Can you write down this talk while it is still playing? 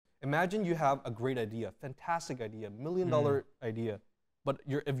Imagine you have a great idea, fantastic idea, $1 million idea, but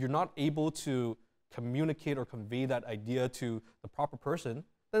if you're not able to communicate or convey that idea to the proper person,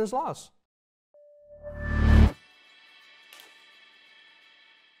 then it's lost.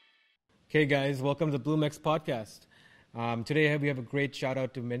 Okay, guys, welcome to the BloomX podcast. Today we have a great shout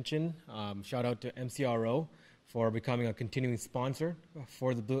out to mention. Shout out to MCRO for becoming a continuing sponsor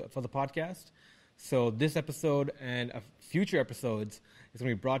for the podcast. So this episode and future episodes is going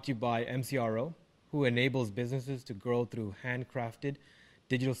to be brought to you by MCRO, who enables businesses to grow through handcrafted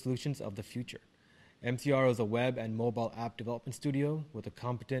digital solutions of the future. MCRO is a web and mobile app development studio with a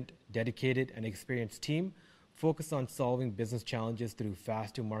competent, dedicated, and experienced team focused on solving business challenges through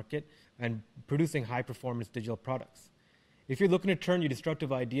fast to market and producing high-performance digital products. If you're looking to turn your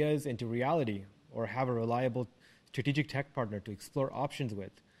disruptive ideas into reality or have a reliable strategic tech partner to explore options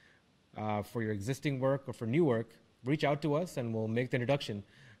with for your existing work or for new work, reach out to us and we'll make the introduction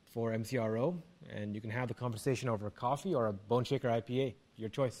for MCRO, and you can have the conversation over a coffee or a Bone Shaker IPA, your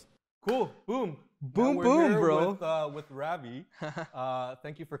choice. Cool. Boom. Boom, Now boom, we're here bro. With Ravi.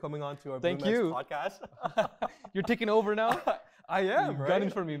 Thank you for coming on to our Thank BloomX you. podcast. You're taking over now? I am, right? Gunning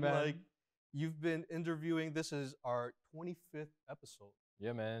for me, man. Like, you've been interviewing. This is our 25th episode.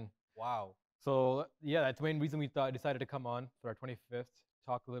 Yeah, man. Wow. So, yeah, that's the main reason we decided to come on for our 25th,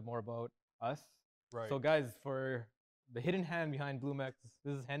 talk a little more about us. Right. So, guys, for the hidden hand behind BloomX,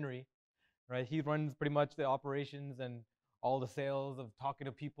 this is Henry, right? He runs pretty much the operations and all the sales of talking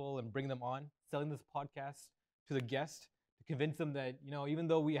to people and bringing them on, selling this podcast to the guest to convince them that, you know, even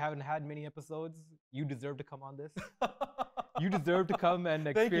though we haven't had many episodes, you deserve to come on this. You deserve to come and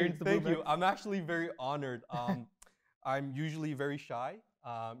experience the BloomX. Thank you. I'm actually very honored. I'm usually very shy.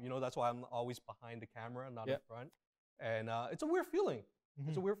 That's why I'm always behind the camera, not in front. And it's a weird feeling.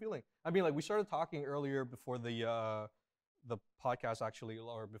 It's a weird feeling. I mean, like, we started talking earlier before the podcast actually,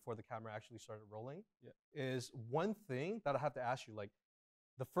 or before the camera actually started rolling. Is one thing that I have to ask you, like,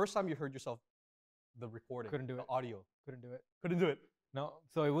 the first time you heard yourself, the recording, Couldn't do the it. audio. Couldn't do it. No,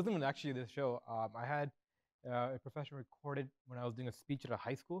 so it wasn't actually this show. I had a professional recorded when I was doing a speech at a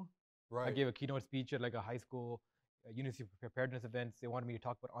high school. Right. I gave a keynote speech at like a high school University of Preparedness events. They wanted me to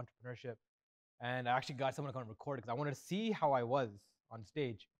talk about entrepreneurship. And I actually got someone to come and record it because I wanted to see how I was on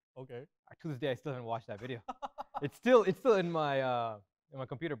stage. Okay. To this day, I still haven't watched that video. It's still in my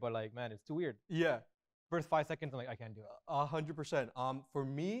computer, but like, man, it's too weird. Yeah. First 5 seconds, I'm like, I can't do it. 100%. For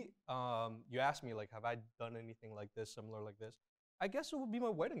me, you asked me, like, have I done anything like this, similar like this? I guess it would be my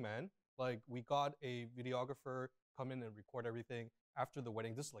wedding, man. Like, we got a videographer come in and record everything after the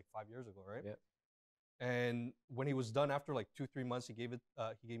wedding. This is like 5 years ago, right? Yeah. And when he was done after like 2-3 months, he gave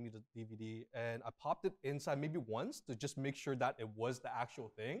me the DVD, and I popped it inside maybe once to just make sure that it was the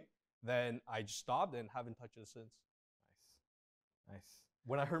actual thing. Then I just stopped and haven't touched it since. Nice.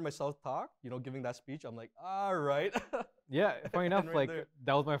 When I heard myself talk, giving that speech, I'm like, all right. Yeah, funny enough, Right like there.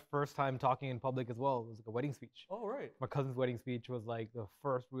 that was my first time talking in public as well. It was like a wedding speech. Oh, right. My cousin's wedding speech was like the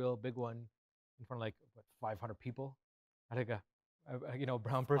first real big one in front of like 500 people at like a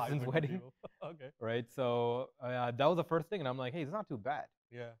brown person's 500 wedding. people. Okay. Right. So that was the first thing, and I'm like, hey, it's not too bad.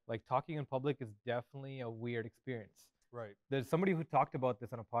 Yeah. Like talking in public is definitely a weird experience. Right. There's somebody who talked about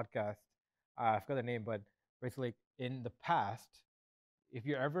this on a podcast. I forgot their name, but basically in the past, if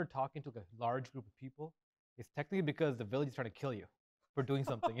you're ever talking to a large group of people, it's technically because the village is trying to kill you for doing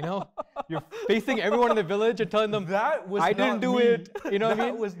something. You're facing everyone in the village and telling them That was I not didn't do me. it. You know what I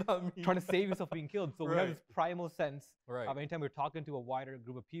mean? That was not me. Trying to save yourself being killed. So we have Right. this primal sense Right. of anytime we're talking to a wider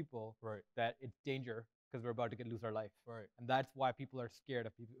group of people Right. that it's danger because we're about to lose our life. Right. And that's why people are scared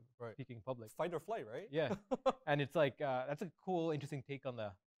of people Right. speaking in public. Fight or flight, right? Yeah. And it's like that's a cool, interesting take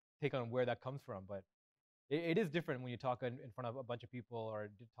on where that comes from. But it is different when you talk in front of a bunch of people or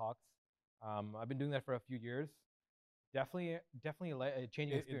do talks. I've been doing that for a few years. Definitely a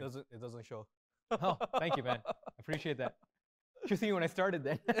changing experience. It doesn't show. Oh, thank you, man. I appreciate that. Should see me when I started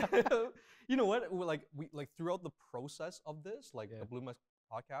then. You know what? We throughout the process of this, like Yeah. the BloomX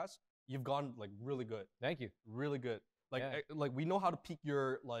podcast, you've gone like really good, Thank you. really good. Like Yeah. like we know how to peak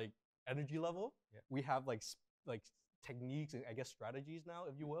your like energy level. Yeah. We have like techniques and I guess strategies now,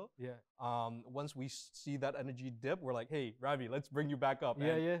 if you will. Yeah. Once we see that energy dip, we're like, hey, Ravi, let's bring you back up.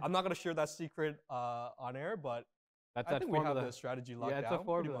 Yeah, And yeah. I'm not gonna share that secret on air, but That's I that think we have formula. the strategy locked Yeah, it's a down pretty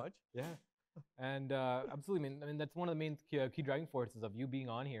formula. much. Yeah. And absolutely, man. I mean, that's one of the main key driving forces of you being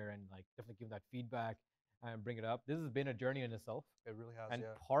on here and like definitely giving that feedback and bring it up. This has been a journey in itself. It really has, And yeah.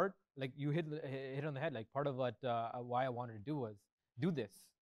 part, like you hit on the head, like part of what why I wanted to do was do this.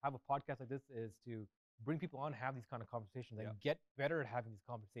 Have a podcast like this is to bring people on, have these kind of conversations, and Yeah. get better at having these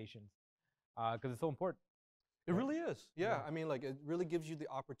conversations because it's so important. It right? really is. Yeah. Yeah. I mean, like it really gives you the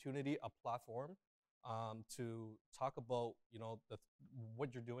opportunity, a platform, to talk about,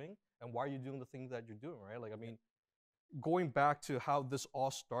 what you're doing and why you're doing the things that you're doing, right? Like, I mean, going back to how this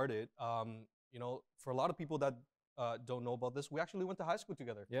all started, for a lot of people that don't know about this, we actually went to high school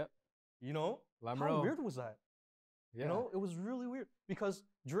together. Yeah. How Lamoureux. weird was that? Yeah. It was really weird because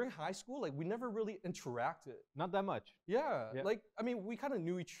during high school, like we never really interacted. Not that much. Yeah, Yeah. like I mean, we kind of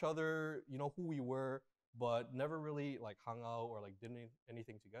knew each other, who we were, but never really like hung out or like did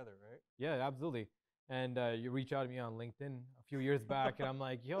anything together, right? Yeah, absolutely. And you reach out to me on LinkedIn a few years back, and I'm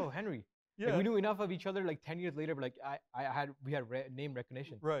like, "Yo, Henry." Like, we knew enough of each other. Like 10 years later, but like we had name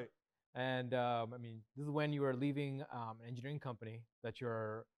recognition. Right. And I mean, this is when you were leaving an engineering company that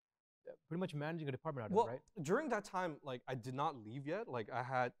you're pretty much managing a department out of, right? During that time, like I did not leave yet. Like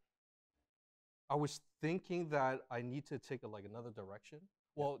I was thinking that I need to take like another direction.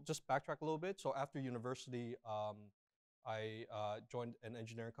 Well, just backtrack a little bit. So after university, I joined an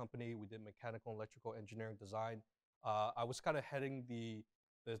engineering company. We did mechanical and electrical engineering design. I was kind of heading the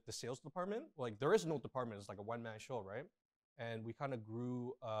sales department. Like there is no department. It's like a one-man show, right? And we kind of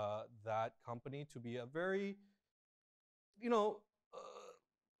grew that company to be a very,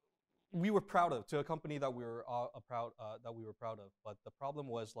 we were proud of, to a company that we were proud of. But the problem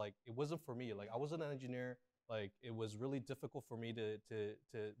was like it wasn't for me. Like I wasn't an engineer. Like it was really difficult for me to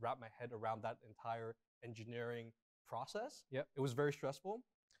wrap my head around that entire engineering process. Yep. It was very stressful.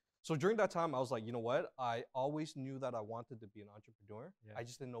 So during that time, I was like, you know what? I always knew that I wanted to be an entrepreneur. Yeah. I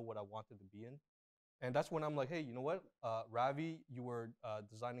just didn't know what I wanted to be in. And that's when I'm like, hey, you know what? Ravi, you were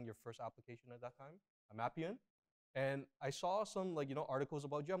designing your first application at that time, Appian. And I saw some like, articles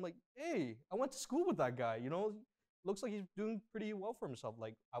about you. I'm like, hey, I went to school with that guy, looks like he's doing pretty well for himself.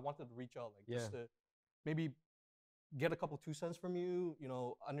 Like I wanted to reach out, like just to maybe get a couple 2 cents from you,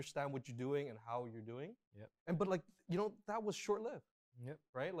 understand what you're doing and how you're doing. Yep. But like, that was short-lived. Yep.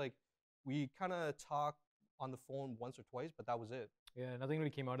 Right? Like we kind of talked on the phone once or twice, but that was it. Yeah, nothing really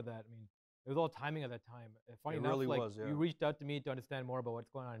came out of that. I mean, it was all timing at that time. Funny enough, really like was, yeah. you reached out to me to understand more about what's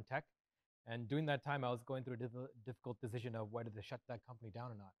going on in tech. And during that time, I was going through a difficult decision of whether to shut that company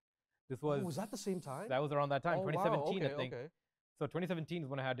down or not. This was that the same time? That was around that time, 2017, wow. I think. Okay. So 2017 is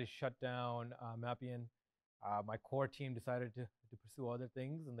when I had to shut down Appian. My core team decided to pursue other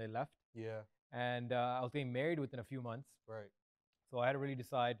things, and they left. Yeah. And I was getting married within a few months. Right. So I had to really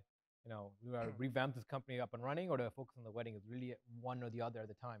decide, do I revamp this company up and running, or do I focus on the wedding? It was really one or the other at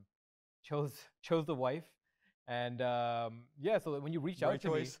the time. Chose the wife. And so when you reached out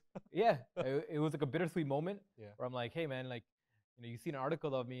to me, it was like a bittersweet moment where I'm like, hey man, like, you see an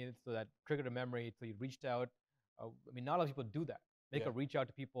article of me, so that triggered a memory. So you reached out. I mean, not a lot of people do that. They could reach out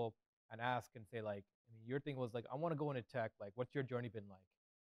to people and ask and say like, I mean, your thing was like, I want to go into tech. Like, what's your journey been like?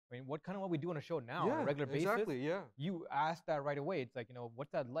 I mean, what we do on a show now on a regular basis? Exactly, yeah. You asked that right away. It's like,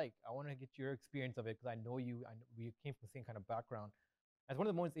 what's that like? I want to get your experience of it because I know you. We came from the same kind of background. That's one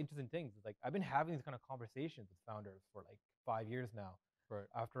of the most interesting things. Like I've been having these kind of conversations with founders for like 5 years now. Right.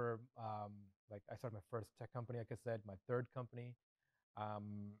 After like I started my first tech company, like I said, my third company,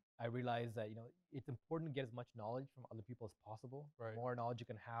 I realized that it's important to get as much knowledge from other people as possible. Right. The more knowledge you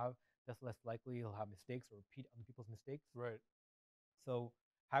can have, that's less likely you'll have mistakes or repeat other people's mistakes. Right. So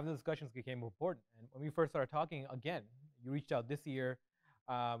having the discussions became important. And when we first started talking, again, you reached out this year.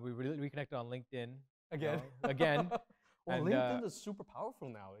 We really reconnected on LinkedIn. Again. Well, and, LinkedIn is super powerful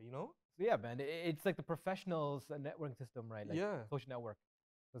now, So yeah, man, it's like the professionals networking system, right? Like social network.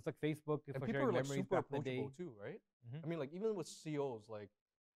 So it's like Facebook and for people sharing are like memories super back in the day. approachable too, right? I mean, like even with CEOs, like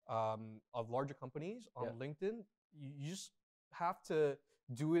of larger companies on LinkedIn, you just have to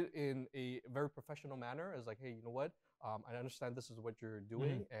do it in a very professional manner. As like, hey, you know what? I understand this is what you're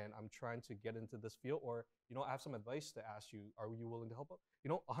doing, and I'm trying to get into this field, or I have some advice to ask you. Are you willing to help out?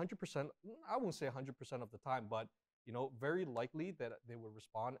 100%. I won't say 100% of the time, but very likely that they would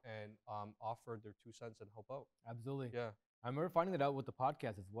respond and offer their 2 cents and help out. Absolutely. Yeah. I remember finding that out with the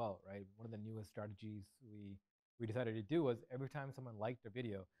podcast as well, right? One of the newest strategies we decided to do was every time someone liked a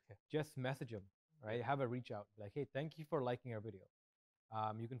video, just message them, right? Have a reach out, like, hey, thank you for liking our video.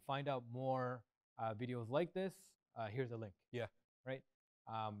 You can find out more videos like this. Here's a link. Yeah. Right.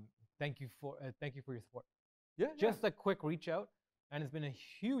 Thank you for your support. Yeah. Just a quick reach out, and it's been a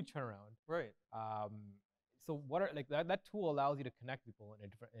huge turnaround. Right. So what are like that tool allows you to connect people in a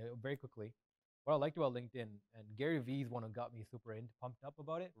different very quickly. What I liked about LinkedIn, and Gary Vee's one who got me super pumped up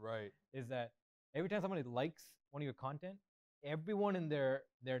about it, right, is that every time somebody likes one of your content, everyone in their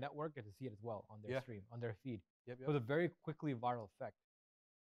network gets to see it as well on their stream, on their feed. Yep. So it's a very quickly viral effect.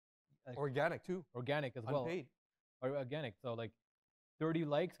 Like, organic too. Organic as well. Unpaid. Or organic. So like 30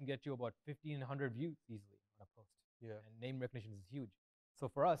 likes can get you about 1,500 views easily on a Yeah. And name recognition is huge. So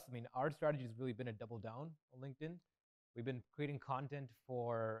for us, I mean, our strategy has really been a double down on LinkedIn. We've been creating content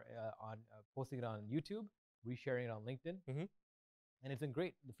for posting it on YouTube, resharing it on LinkedIn, and it's been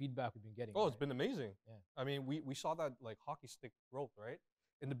great. The feedback we've been getting. Oh, it's been amazing. Yeah. I mean, we saw that like hockey stick growth, right?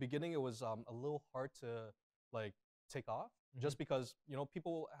 In the beginning, it was a little hard to like take off, just because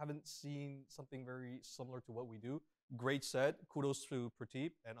people haven't seen something very similar to what we do. Great set. Kudos to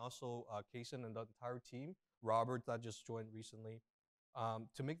Prateep and also Kason and the entire team. Robert that just joined recently,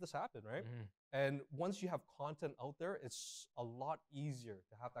 to make this happen, right? And once you have content out there, it's a lot easier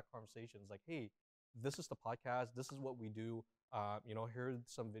to have that conversation. It's like, hey, this is the podcast. This is what we do. Here are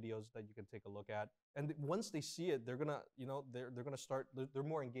some videos that you can take a look at. And once they see it, they're gonna, they're gonna start. They're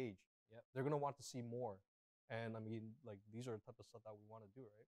more engaged. Yep. They're gonna want to see more. And I mean, like these are the type of stuff that we want to do,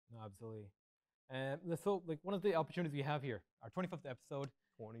 right? No, absolutely. And so, like one of the opportunities we have here, our 25th episode,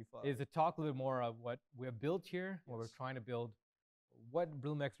 25 is to talk a little bit more of what we have built here, what we're trying to build, what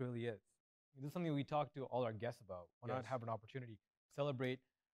BloomX really is. This is something we talk to all our guests about. Why not have an opportunity to celebrate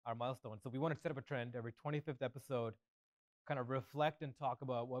our milestone? So we want to set up a trend every 25th episode, kind of reflect and talk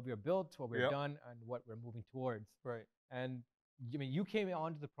about what we've built, what we've done, and what we're moving towards. Right. And I mean, you came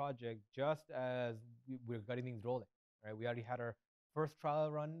onto the project just as we were getting things rolling, right? We already had our first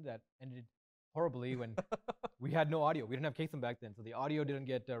trial run that ended horribly when we had no audio. We didn't have Kason back then, so the audio didn't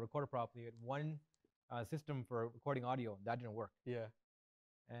get recorded properly. We had one system for recording audio, and that didn't work. Yeah.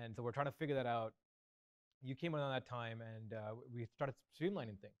 And so we're trying to figure that out. You came in on that time, and we started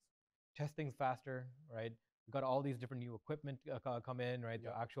streamlining things, test things faster, right? We got all these different new equipment come in, right?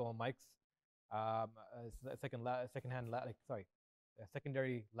 The actual mics,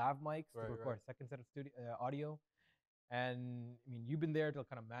 secondary lav mics to record second set of studio audio. And I mean, you've been there to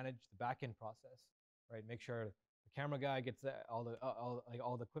kind of manage the back end process, right? Make sure the camera guy gets all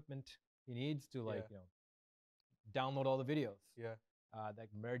the equipment he needs to download all the videos. Yeah. That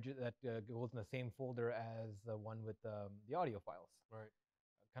merges goes in the same folder as the one with the audio files. Right.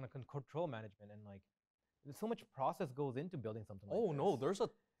 Kind of control management, and like there's so much process goes into building something like this. Oh no, there's a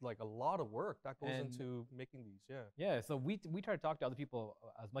lot of work that goes into making these. Yeah. Yeah. So we try to talk to other people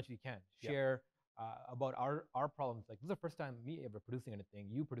as much as you can. Share about our problems. Like this is the first time me ever producing anything,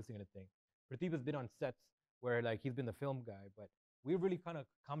 you producing anything. Prateep has been on sets where like he's been the film guy, but we really kind of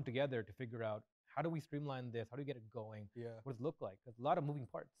come together to figure out how do we streamline this? How do we get it going? Yeah. What does it look like? There's a lot of moving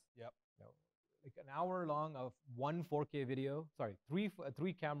parts. Yep. Like an hour long of one 4K video. Sorry,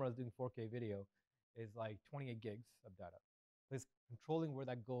 three cameras doing 4K video is like 28 gigs of data. So it's controlling where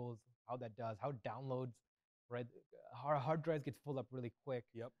that goes, how that does, how it downloads, right? Our hard drives gets full up really quick.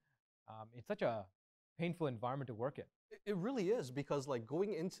 Yep. It's such a painful environment to work in. It really is, because like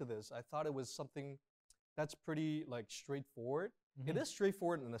going into this, I thought it was something that's pretty like straightforward. It is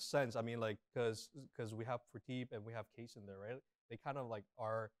straightforward in a sense. I mean, like because we have Prateep and we have Kason there, right? They kind of like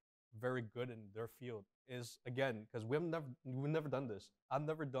are very good in their field. Is again because we've never done this. I've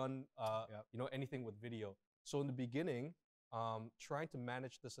never done anything with video. So in the beginning, trying to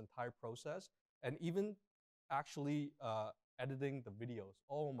manage this entire process and even actually editing the videos.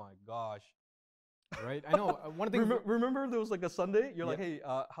 Oh my gosh. Right, I know. One of the things. Remember, there was like a Sunday. You're like, hey,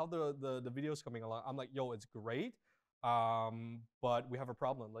 how the video's coming along? I'm like, yo, it's great, but we have a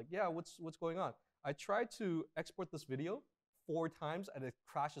problem. Like, yeah, what's going on? I tried to export this video 4 times and it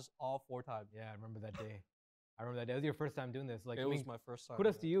crashes all 4 times. Yeah, I remember that day. That was your first time doing this. Like, it was my first time.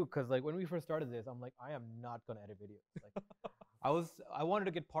 Kudos to you, because like when we first started this, I'm like, I am not gonna edit videos. Like, I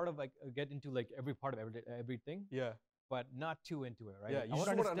wanted to get into like every part of everything. Yeah. But not too into it, right? Yeah, you just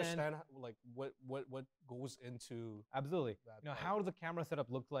want to understand like what goes into. Absolutely. How does the camera setup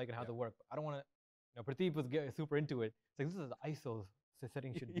look like and how they work? I don't want to. Prateep was super into it. It's like, this is the ISO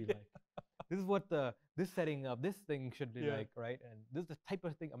setting should be like. This is what this setting of this thing should be like, right? And this is the type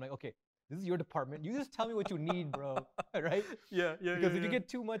of thing. I'm like, okay, this is your department. You just tell me what you need, bro. Right? Yeah. Because if you get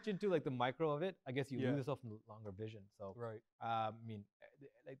too much into like the micro of it, I guess you lose yourself in longer vision. So right. I mean,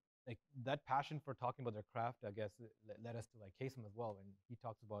 like that passion for talking about their craft, I guess, led us to like Kason as well. And he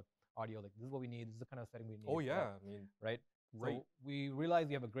talks about audio, like this is what we need. This is the kind of setting we need. Oh yeah, I mean, right. Right. So we realize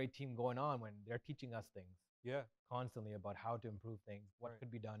we have a great team going on when they're teaching us things. Yeah. Constantly about how to improve things, what could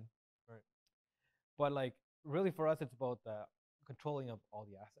be done. Right. But like really for us, it's about the controlling of all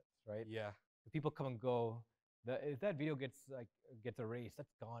the assets, right? Yeah. The people come and go. If that video gets erased,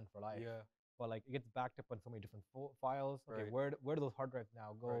 that's gone for life. Yeah. But like it gets backed up on so many different files. Okay, Right. where do those hard drives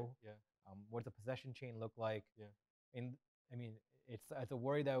now go? Right. Yeah. What does the possession chain look like? Yeah. And I mean, it's a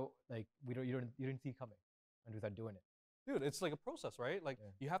worry that like you didn't see coming when we started doing it. Dude, it's like a process, right? Like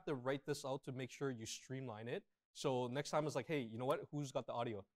you have to write this out to make sure you streamline it. So next time it's like, hey, you know what? Who's got the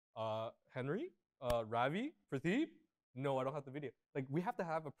audio? Henry? Ravi, Pradeep, no, I don't have the video. Like we have to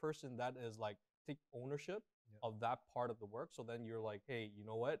have a person that is like take ownership of that part of the work. So then you're like, hey, you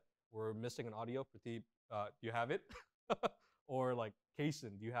know what? We're missing an audio. Pradeep, do you have it? Or like,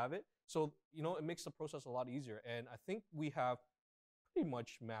 Kason, do you have it? So it makes the process a lot easier. And I think we have pretty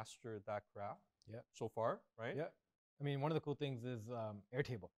much mastered that craft. So far, right? Yeah. I mean, one of the cool things is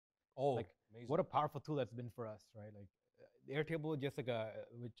Airtable. Oh, like amazing. What a powerful tool that's been for us, right? Like Airtable, just like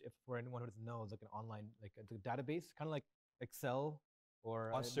which if for anyone who doesn't know, is like an online, like it's a database, kind of like Excel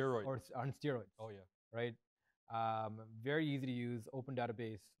or on steroids. Or on steroids. Oh yeah. Right. Very easy to use, open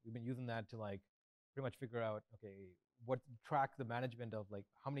database. We've been using that to like pretty much figure out, okay, what track the management of like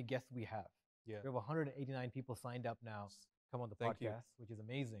how many guests we have. Yeah. We have 189 people signed up now, come on the podcast, which is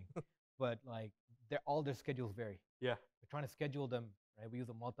amazing. But like all their schedules vary. Yeah. We're trying to schedule them, right? We use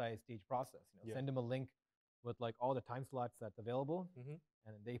a multi-stage process. Send them a link with like all the time slots that's available,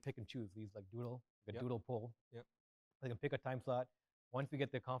 and they pick and choose. We use like Doodle, like a Doodle poll. Yep. They can pick a time slot. Once we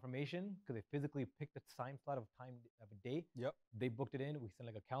get their confirmation, because they physically picked the time slot of a day. Yep. They booked it in. We send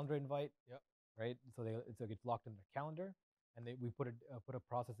like a calendar invite. Yep. Right. So it gets locked in their calendar, and we put a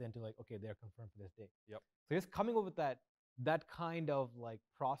process into like, okay, they're confirmed for this day. Yep. So just coming up with that kind of like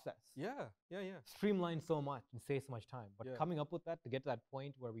process. Yeah. Streamlined so much and saved so much time. But Yeah. coming up with that to get to that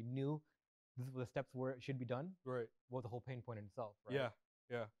point where we knew this is what the steps were should be done. Right. Was the whole pain point in itself. Right?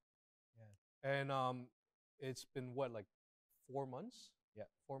 Yeah. And it's been what, like 4 months? Yeah.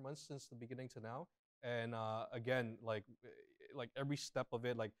 4 months since the beginning to now. And again, like every step of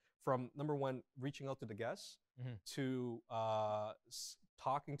it, like from number one, reaching out to the guests, to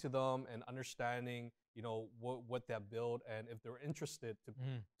talking to them and understanding, what they build, and if they're interested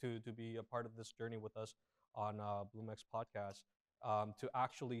to be a part of this journey with us on BloomX podcast, to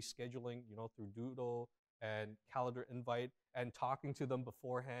actually scheduling, through Doodle and calendar invite, and talking to them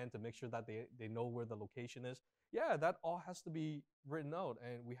beforehand to make sure that they know where the location is. Yeah, that all has to be written out,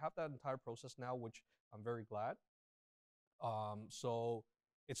 and we have that entire process now, which I'm very glad. So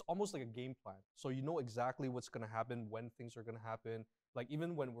it's almost like a game plan. So you know exactly what's gonna happen, when things are gonna happen. Like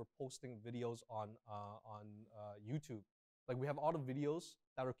even when we're posting videos on YouTube, like we have all the videos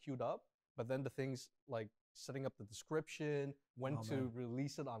that are queued up, but then the things like setting up the description, when to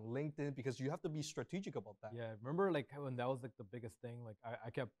release it on LinkedIn, because you have to be strategic about that. Yeah, remember like when that was like the biggest thing. Like I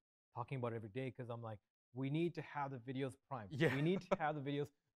kept talking about it every day because I'm like, we need to have the videos primed. Yeah. We need to have the videos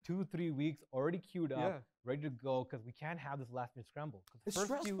 2-3 weeks already queued up, ready to go, because we can't have this last minute scramble. It's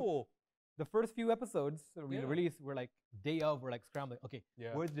stressful. The first few episodes we released were like day of, we're like scrambling. Okay,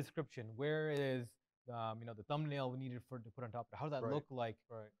 where's the description? Where is the thumbnail we needed to put on top? How does that look like?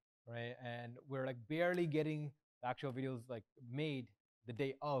 Right. And we're like barely getting the actual videos like made the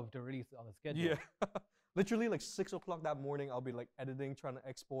day of to release on the schedule. Yeah. Literally like 6 o'clock that morning, I'll be like editing, trying to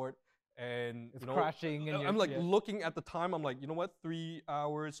export, and it's crashing. And I'm like looking at the time. I'm like, you know what? 3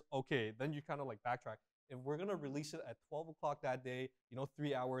 hours. Okay. Then you kind of like backtrack. If we're gonna release it at 12 o'clock that day,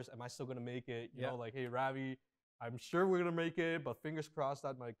 3 hours, am I still gonna make it? You know, like, hey, Ravi, I'm sure we're gonna make it, but fingers crossed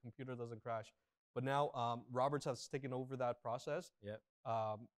that my computer doesn't crash. But now Roberts has taken over that process. Yeah.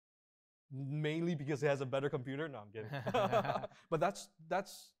 Mainly because he has a better computer. No, I'm kidding. But that's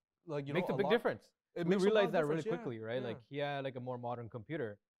like, makes a big difference. We realized that really quickly, right? Yeah. Like he had like a more modern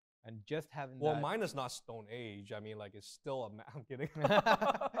computer, and just having mine is not Stone Age. I mean, like it's still I'm kidding.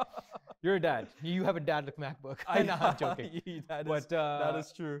 You're a dad. You have a dad with MacBook. I'm joking. That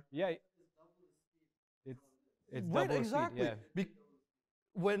is true. Yeah. It's right, double exactly. Speed,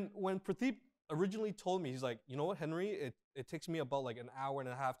 yeah. When Pradeep originally told me, he's like, you know what, Henry, it takes me about like an hour and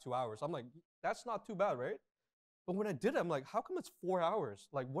a half, 2 hours. I'm like, that's not too bad, right? But when I did it, I'm like, how come it's 4 hours?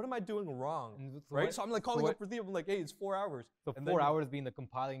 Like, what am I doing wrong? Right? So I'm like calling up Pradeep. I'm like, hey, it's 4 hours. So and 4 hours being the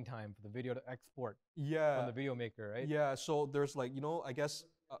compiling time for the video to export from the video maker, right? Yeah. So there's like, I guess.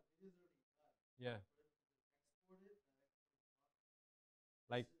 Yeah.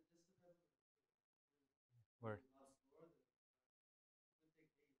 Like. Where?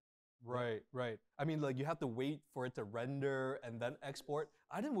 Right. I mean, like you have to wait for it to render and then export.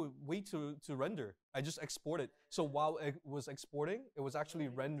 I didn't wait to render. I just exported. So while it was exporting, it was actually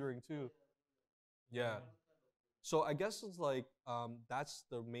rendering too. Yeah. So I guess it's like that's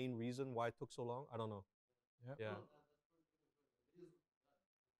the main reason why it took so long. I don't know. Yeah.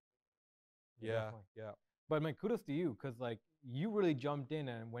 But man, kudos to you, because like you really jumped in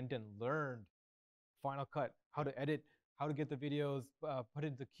and went and learned Final Cut, how to edit, how to get the videos put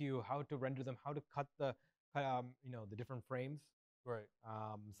into queue, how to render them, how to cut the the different frames. Right.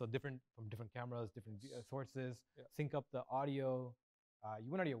 So different from different cameras, different sources, sync up the audio.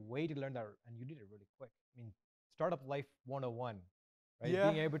 You went out of your way to learn that, and you did it really quick. I mean, startup life 101, right?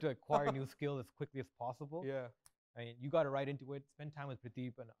 Yeah. Being able to acquire new skills as quickly as possible. Yeah. I mean, you got right into it, spend time with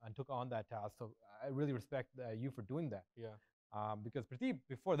Pradeep and took on that task. So I really respect you for doing that. Yeah. Because Pradeep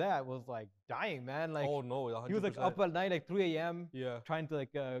before that was like dying, man. Like, oh no, 100%. he was like up at night, like 3 a.m. Yeah. Trying to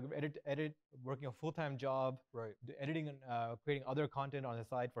like edit, working a full-time job, Right. Editing and creating other content on the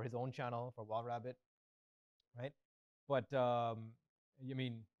side for his own channel for Wild Rabbit, right? But I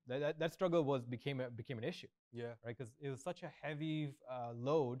mean, that struggle became an issue. Yeah. Right, because it was such a heavy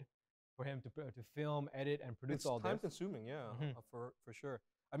load for him to film, edit, and produce It's all this. time consuming, yeah, Mhm. for sure.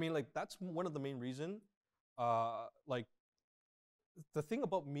 I mean, like that's one of the main reason. Like the thing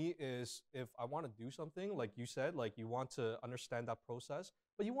about me is if I want to do something, like you said, like you want to understand that process,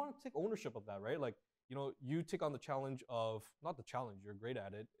 but you want to take ownership of that, right? Like, you know, you take on the challenge of, not the challenge, you're great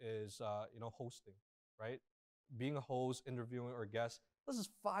at it, is, you know, hosting, right? Being a host, interviewing or guest. This is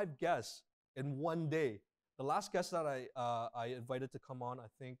 5 guests in one day. The last guest that I invited to come on, I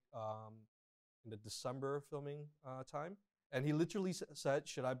think in the December filming time, and he literally said,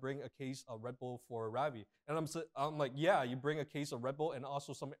 "Should I bring a case of Red Bull for Ravi?" And I'm like, "Yeah, you bring a case of Red Bull and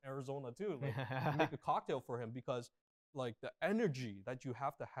also some Arizona too. Like, you make a cocktail for him because like the energy that you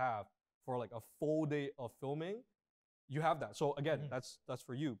have to have for like a full day of filming, you have that. So again, that's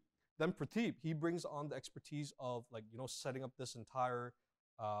for you. Then Pradeep, he brings on the expertise of like, you know, setting up this entire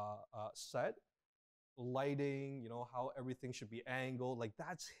set, lighting, you know, how everything should be angled. Like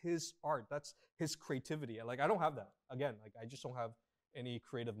that's his art. That's his creativity. Like I don't have that. Again, like I just don't have any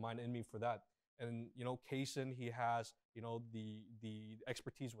creative mind in me for that. And you know, Kaysen, he has, you know, the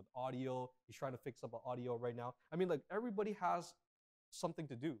expertise with audio. He's trying to fix up audio right now. I mean, like everybody has something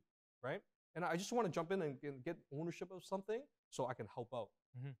to do, right? And I just want to jump in and get ownership of something so I can help out.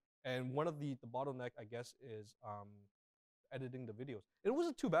 And one of the bottleneck, I guess, is editing the videos. It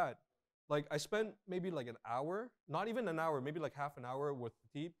wasn't too bad. Like I spent maybe like an hour, not even an hour, maybe like half an hour with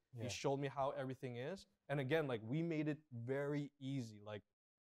Pradeep. Yeah. He showed me how everything is. And again, like we made it very easy. Like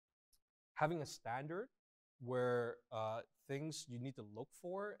having a standard where things you need to look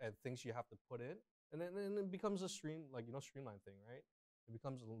for and things you have to put in. And then it becomes a streamline thing, right? It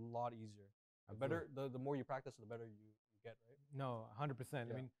becomes a lot easier. The better, the more you practice, the better you get, right? No, 100%. Yeah.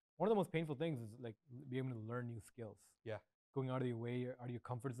 I mean, one of the most painful things is like being able to learn new skills. Yeah. Going out of your way, out of your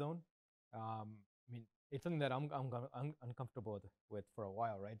comfort zone. I mean, it's something that I'm uncomfortable with for a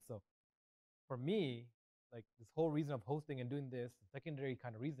while, right? So for me, like this whole reason of hosting and doing this, the secondary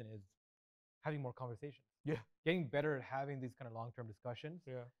kind of reason is having more conversations. Yeah. Getting better at having these kind of long-term discussions.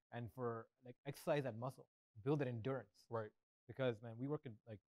 Yeah. And for like exercise that muscle, build that endurance. Right. Because man, we work in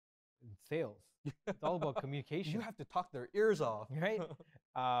sales. It's all about communication. You have to talk their ears off. Right?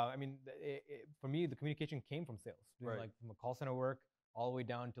 I mean, for me, the communication came from sales. Doing like from a call center work all the way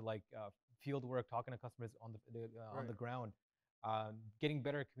down to like field work, talking to customers on the ground. Getting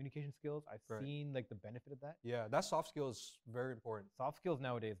better at communication skills. I've seen like the benefit of that. Yeah, that soft skill is very important. Soft skills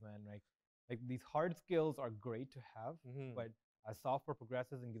nowadays, man. Like these hard skills are great to have, but as software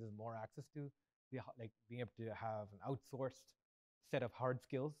progresses and gives us more access to, like being able to have an outsourced set of hard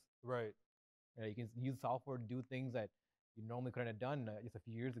skills. Right. You can use software to do things that you normally couldn't have done just a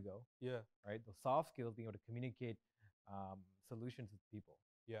few years ago. Yeah. Right. Those soft skills, being able to communicate solutions with people.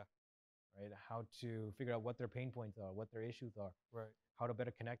 Yeah. Right. How to figure out what their pain points are, what their issues are. Right. How to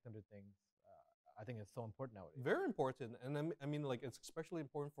better connect them to things. I think it's so important nowadays. Very important. And I mean, like, it's especially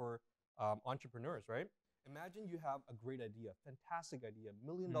important for entrepreneurs, right? Imagine you have a great idea, fantastic idea, $1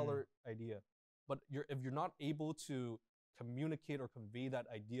 million idea, but if you're not able to communicate or convey that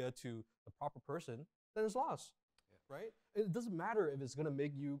idea to the proper person, then it's lost, right? It doesn't matter if it's gonna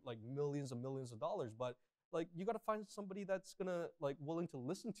make you like millions and millions of dollars, but like you gotta find somebody that's gonna like willing to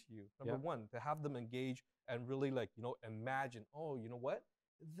listen to you. Number one, to have them engage and really like, you know, imagine, oh, you know what?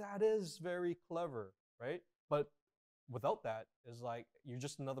 That is very clever, right? But without that, is like you're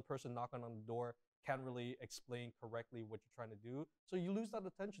just another person knocking on the door, can't really explain correctly what you're trying to do. So you lose that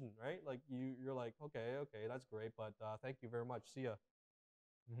attention, right? Like you're like, okay, that's great, but thank you very much. See ya.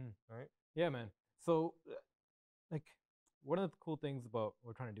 Right? Yeah, man. So like one of the cool things about what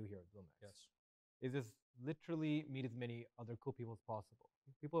we're trying to do here at BlueMax is just literally meet as many other cool people as possible.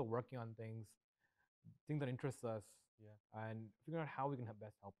 People are working on things that interest us, and figuring out how we can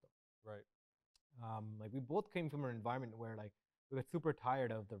best help them. Right. Like we both came from an environment where like we got super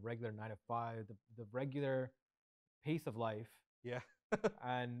tired of the regular 9 to 5, the regular pace of life. Yeah.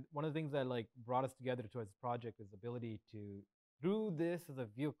 And one of the things that like brought us together towards this project is the ability to, through this as a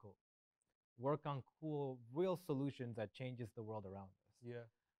vehicle, work on cool, real solutions that changes the world around us. Yeah.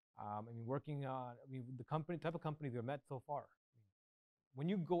 I mean, working on, the type of companies we've met so far. When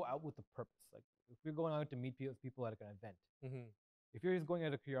you go out with a purpose, like if you're going out to meet people at like an event, If you're just going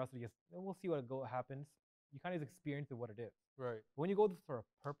out of curiosity, just we'll see what happens. You kind of experience what it is. Right. But when you go for a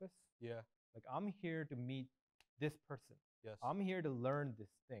purpose, yeah, like I'm here to meet this person. Yes. I'm here to learn this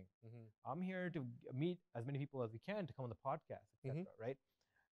thing. Mm-hmm. I'm here to meet as many people as we can to come on the podcast, etc. Mm-hmm. Right?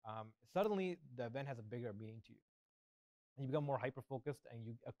 Suddenly, the event has a bigger meaning to you. And you become more hyper focused, and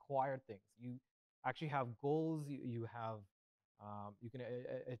you acquire things. You actually have goals. You have you can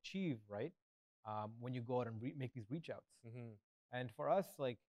achieve, right? When you go out and make these reach outs. Mm-hmm. And for us,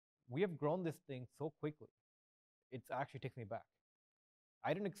 like we have grown this thing so quickly, it actually takes me back.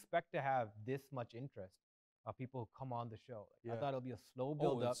 I didn't expect to have this much interest of people who come on the show. Like, I thought it'll be a slow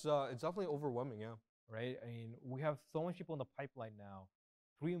build up. It's definitely overwhelming, yeah. Right? I mean, we have so much people in the pipeline now,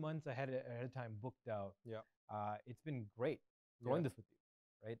 3 months ahead of time booked out. Yeah. It's been great growing this with you,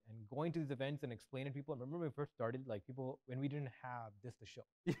 right? And going to these events and explaining to people. Remember when we first started, like people, when we didn't have this to show.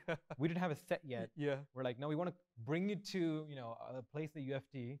 Yeah. We didn't have a set yet. Yeah. We're like, no, we want to bring you to, a place at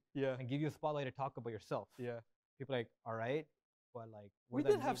UFT. Yeah. And give you a spotlight to talk about yourself. Yeah. People are like, all right, but like we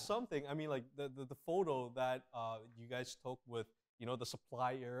did have something. I mean, like the photo that you guys took with the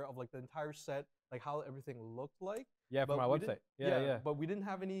supplier of like the entire set, like how everything looked like. Yeah, from my website. Yeah. But we didn't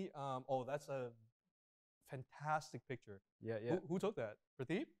have any. That's a fantastic picture. Yeah. Who took that?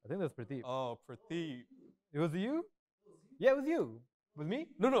 Pradeep? I think that's Pradeep. Oh, Pradeep. It was you? Yeah, it was you. With me?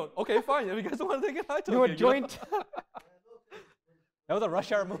 No. Okay, fine. If you guys don't want to take it, I took it. You were joint. That was a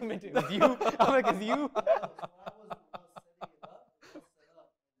rush hour movement. It was you. I'm like, it's you.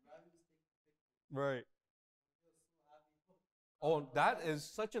 Right. Oh, that is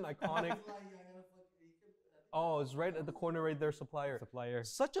such an iconic. Oh, it's right at the corner right there, supplier.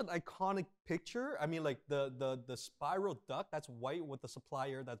 Such an iconic picture. I mean, like the spiral duck, that's white with the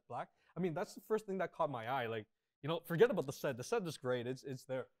supplier that's black. I mean, that's the first thing that caught my eye. Like, forget about the set. The set is great. It's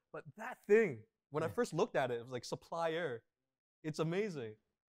there. But that thing, when I first looked at it, it was like supplier. It's amazing.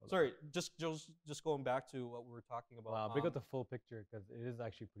 Sorry, just going back to what we were talking about. Wow, big up the full picture because it is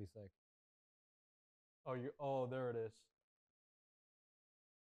actually pretty sick. Oh, there it is.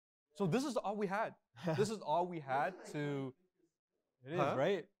 So this is all we had. This is all we had to. It is,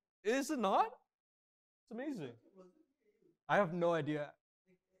 right? Is it not? It's amazing. I have no idea.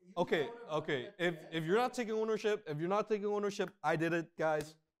 Okay. If you're not taking ownership, I did it,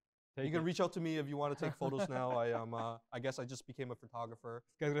 guys. You can reach out to me if you want to take photos now. I guess I just became a photographer.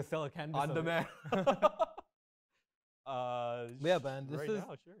 This guy's gonna sell a canvas on demand. Yeah, man. This right is now,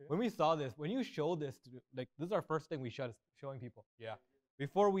 sure, yeah. When we saw this, when you showed this, like this is our first thing we showing people. Yeah.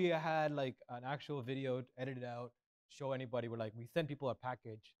 Before we had like an actual video edited out, show anybody. We sent people a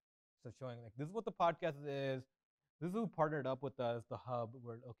package, so showing like this is what the podcast is. This is who partnered up with us, the hub.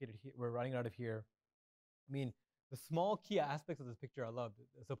 We're located here. We're running out of here. I mean, the small key aspects of this picture I loved.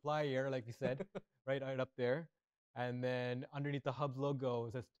 The supplier, like you said, right up there, and then underneath the hub's logo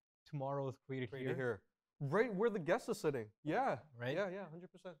it says "Tomorrow is created here." Right where the guest is sitting. Yeah. Right? Yeah,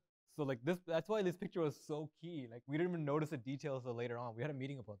 100%. So like that's why this picture was so key. Like we didn't even notice the details until later on. We had a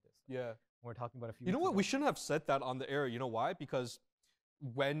meeting about this. Yeah. We're talking about a few. You know what? We shouldn't have said that on the air. You know why? Because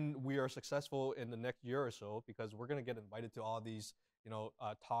when we are successful in the next year or so, because we're gonna get invited to all these,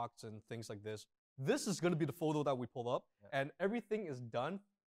 talks and things like this. This is gonna be the photo that we pull up, and everything is done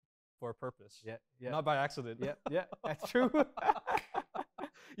for a purpose. Yeah. Not by accident. Yeah. That's true.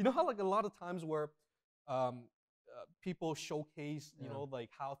 You know how like a lot of times where people showcase, like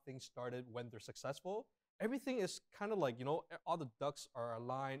how things started when they're successful. Everything is kind of like, all the ducks are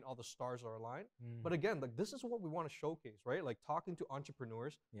aligned, all the stars are aligned. But again, like this is what we want to showcase, right? Like talking to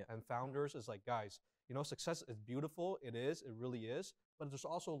entrepreneurs and founders is like, guys, success is beautiful. It really is. But there's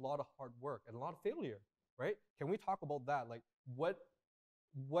also a lot of hard work and a lot of failure, right? Can we talk about that? Like what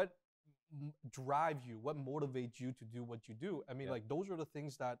drives you? What motivates you to do what you do? I mean, like those are the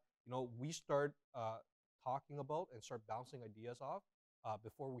things that, we start talking about and start bouncing ideas off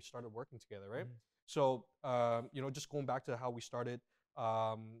before we started working together, right? So, just going back to how we started,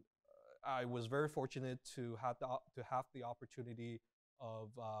 I was very fortunate to have the opportunity of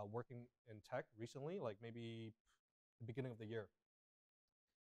working in tech recently, like maybe the beginning of the year.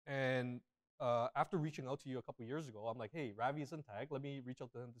 And after reaching out to you a couple years ago, I'm like, hey, Ravi is in tech. Let me reach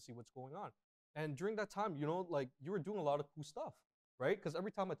out to him to see what's going on. And during that time, like you were doing a lot of cool stuff, right? Because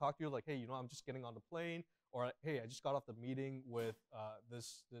every time I talk to you, like, hey, I'm just getting on the plane, or hey, I just got off the meeting with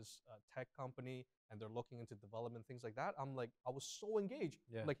this tech company, and they're looking into development, things like that. I'm like, I was so engaged.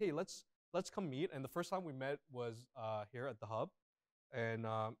 I'm like, hey, let's come meet. And the first time we met was here at the hub, and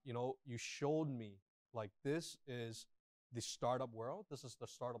you showed me like this is the startup world. This is the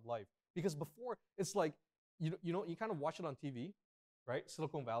startup life. Because before it's like you kind of watch it on TV, right?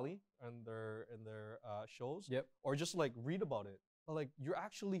 Silicon Valley and their shows, or just like read about it. but like you're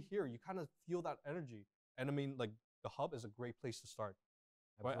actually here. You kind of feel that energy. And I mean, like the hub is a great place to start.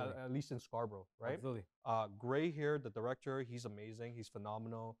 Right? At least in Scarborough, right? Absolutely. Gray here, the director, he's amazing. He's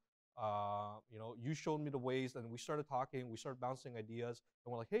phenomenal. You know, you showed me the ways, and we started talking. We started bouncing ideas,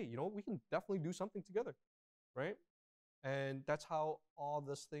 and we're like, hey, you know, we can definitely do something together, right? And that's how all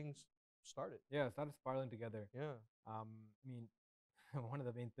these things started. Yeah, it started spiraling together. Yeah. I mean, one of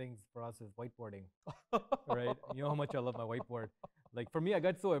the main things for us is whiteboarding, right? You know how much I love my whiteboard. Like for me, I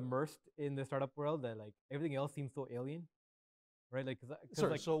got so immersed in the startup world that like everything else seems so alien, right? Like,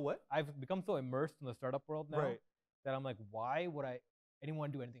 Sorry, like, so what? I've become so immersed in the startup world now Right. that I'm like, why would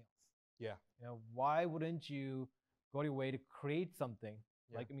anyone do anything else? Yeah. You know, why wouldn't you go your way to create something?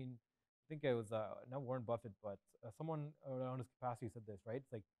 Yeah. Like, I mean, I think it was not Warren Buffett, but someone around his capacity said this, right?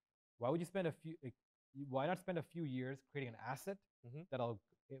 It's like, why would you spend why not spend a few years creating an asset that'll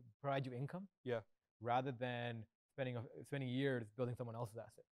provide you income? Yeah. Rather than spending years building someone else's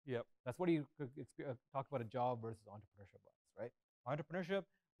asset. Yep. That's what you talk about a job versus entrepreneurship wise, right? Entrepreneurship,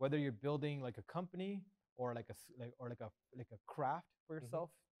 whether you're building like a company or like a craft for yourself,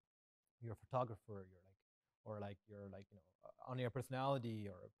 you're a photographer, you're on your personality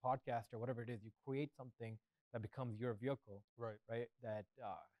or a podcast or whatever it is, you create something that becomes your vehicle, right? That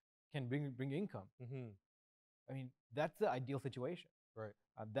can bring you income. I mean, that's the ideal situation. Right.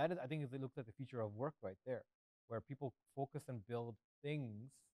 That is, I think, it looks like the future of work right there, where people focus and build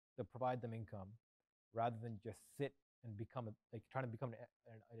things that provide them income, rather than just sit and trying to become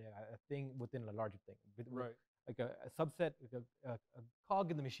a thing within a larger thing. Right. Like a subset, like a cog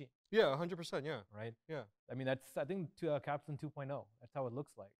in the machine. Yeah, 100%. Yeah. Right. Yeah. I mean, that's, I think, to Kaplan 2.0. That's how it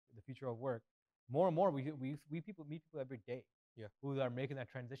looks like the future of work. More and more, we meet people every day. Yeah. Who are making that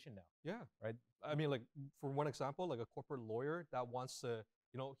transition now. Yeah. Right. I mean, like for one example, like a corporate lawyer that wants to,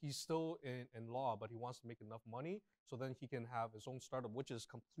 you know, he's still in law, but he wants to make enough money so then he can have his own startup, which is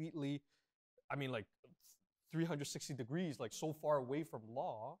completely, I mean, like 360 degrees, like so far away from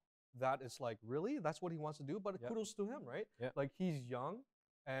law that it's like, really? That's what he wants to do? But kudos to him, right? Yeah. Like he's young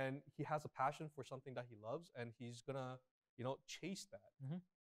and he has a passion for something that he loves and he's gonna, you know, chase that.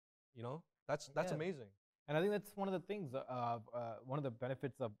 You know, that's amazing. And I think that's one of the things, one of the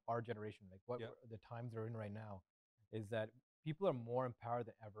benefits of our generation, like what the times we're in right now, is that people are more empowered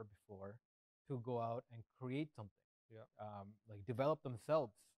than ever before to go out and create something. Yeah. Like develop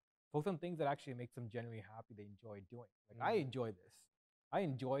themselves, focus on things that actually make them genuinely happy, they enjoy doing. Like I enjoy this. I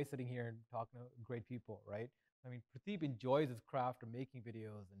enjoy sitting here and talking to great people, right? I mean, Pradeep enjoys his craft of making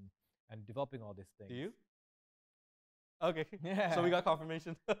videos and developing all these things. Do you? Okay. Yeah. So we got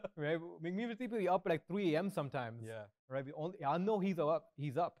confirmation. Right. Me and Pradeep will be up at like 3 a.m. sometimes. Yeah. Right. I know he's up.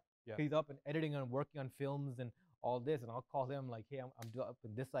 He's up. Yeah. He's up and editing and working on films and all this. And I'll call him like, hey, I'm up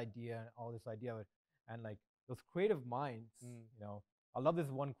with this idea and all this idea. And like those creative minds, you know, I love this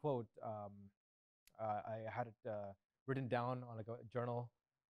one quote. I had it written down on like a journal,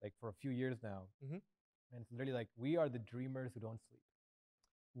 like for a few years now. And it's literally like, we are the dreamers who don't sleep.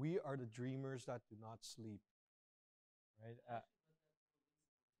 We are the dreamers that do not sleep. Right.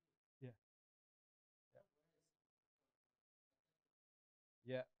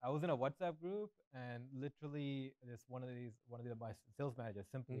 Yeah, I was in a WhatsApp group and literally one of my sales managers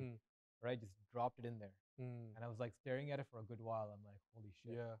simply, right, just dropped it in there. And I was like staring at it for a good while. I'm like, holy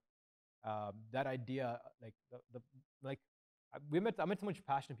shit. Yeah. That idea, like I met so much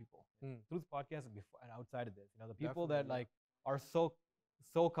passionate people through this podcast and before and outside of this. You know, the people that like are so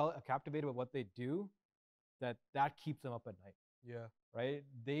captivated with what they do, that keeps them up at night. Yeah. Right?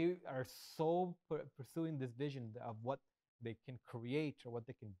 They are so pursuing this vision of what they can create or what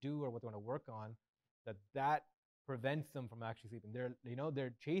they can do or what they want to work on, that prevents them from actually sleeping.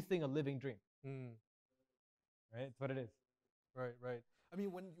 They're chasing a living dream. Right? That's what it is. Right. I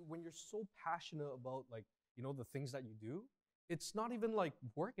mean, when you're so passionate about like, you know, the things that you do, it's not even like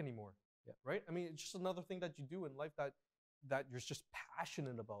work anymore. Yeah. Right? I mean, it's just another thing that you do in life that you're just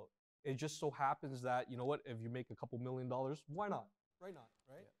passionate about. It just so happens that, you know what, if you make a couple $1 million, why not? Right?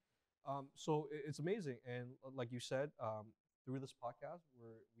 Yeah. So it's amazing. And like you said, through this podcast,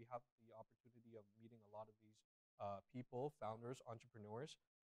 we have the opportunity of meeting a lot of these people, founders, entrepreneurs.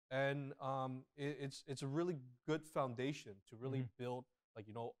 And it's a really good foundation to really build, like,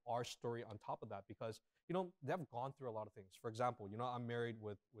 you know, our story on top of that, because, you know, they've gone through a lot of things. For example, you know, I'm married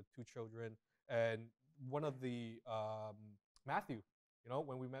with 2 children, and one of the Matthew, you know,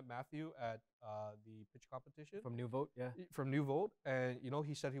 when we met Matthew at the pitch competition. From New Vote, yeah. From New Vote. And, you know,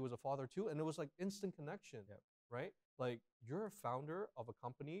 he said he was a father too. And it was like instant connection, right? Like, you're a founder of a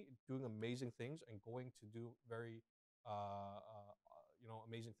company doing amazing things and going to do very, you know,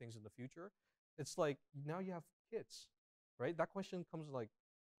 amazing things in the future. It's like, now you have kids, right? That question comes like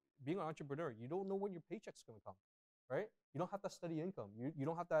being an entrepreneur. You don't know when your paycheck's going to come, right? You don't have that steady income. You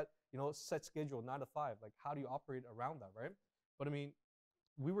don't have that, set schedule 9 to 5. Like, how do you operate around that, right? But I mean,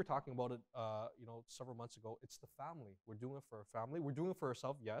 we were talking about it, several months ago. It's the family. We're doing it for our family. We're doing it for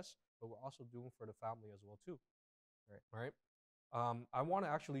ourselves, yes, but we're also doing it for the family as well too, right? I want to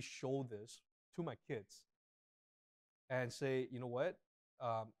actually show this to my kids and say, you know what,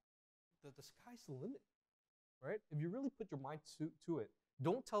 the sky's the limit, right? If you really put your mind to it,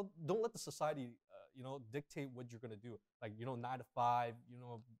 don't let the society, dictate what you're gonna do. Like, 9 to 5,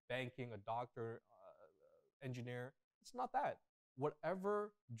 banking, a doctor, engineer. It's not that.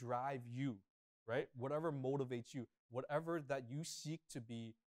 Whatever drive you, right? Whatever motivates you, whatever that you seek to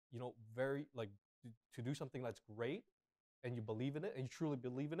be, very like to do something that's great, and you believe in it, and you truly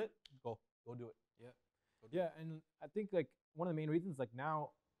believe in it, go do it. Yeah. Yeah, and I think like one of the main reasons, like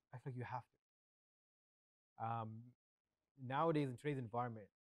now, I feel like you have to. Nowadays in today's environment,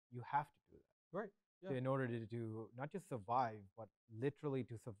 you have to do that. Right. Yeah. In order to not just survive, but literally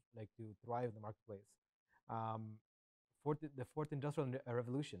to thrive in the marketplace. The fourth industrial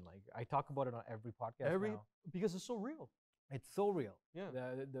revolution. Like I talk about it on every podcast now. Because it's so real. It's so real. Yeah.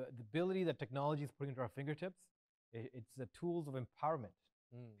 The ability that technology is putting into our fingertips, it's the tools of empowerment.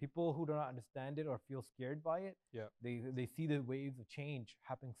 People who do not understand it or feel scared by it, they see the waves of change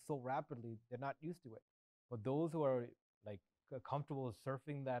happening so rapidly, they're not used to it. But those who are like comfortable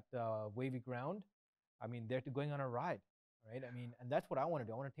surfing that wavy ground, I mean, they're going on a ride, right? I mean, and that's what I want to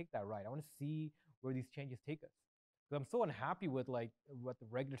do. I want to take that ride. I want to see where these changes take us. Because I'm so unhappy with like what the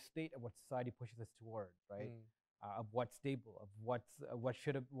regular state of what society pushes us toward, right? Of what's stable, of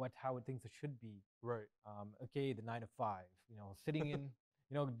how things should be. Right. Okay, the 9 to 5, sitting in,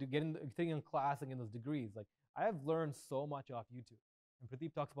 sitting in class and getting those degrees. Like I have learned so much off YouTube, and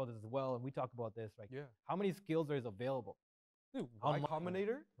Pradeep talks about this as well, and we talk about this. Like, how many skills are available? Dude, Y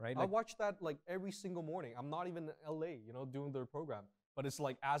Combinator, right? I watch that like every single morning. I'm not even in LA, doing their program, but it's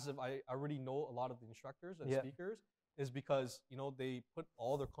like as if I already know a lot of the instructors and speakers. Is because they put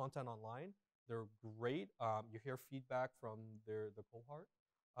all their content online. They're great. You hear feedback from the cohort,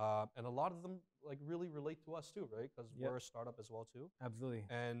 and a lot of them like really relate to us too, right? Because we're a startup as well too. Absolutely.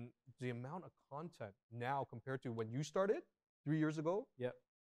 And the amount of content now compared to when you started 3 years ago. Yep.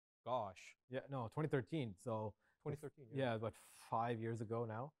 Gosh. Yeah. No, 2013. So 2013. Yeah, about 5 years ago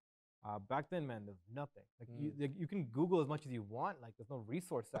now. Back then, man, there's nothing. Like you can Google as much as you want. Like there's no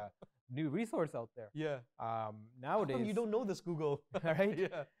resource, new resource out there. Yeah. Nowadays, how come you don't know this, Google? Right?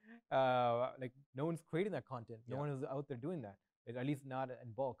 Yeah. Like no one's creating that content. No one is out there doing that. At least not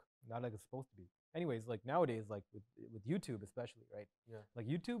in bulk. Not like it's supposed to be. Anyways, like nowadays, like with YouTube especially, right? Yeah. Like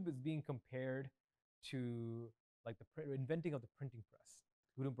YouTube is being compared to like the inventing of the printing press,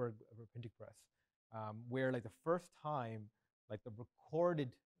 Gutenberg printing press, where like the first time, like the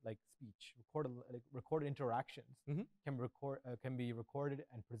recorded like speech, recorded interactions can be recorded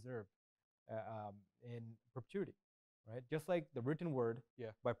and preserved in perpetuity, right? Just like the written word,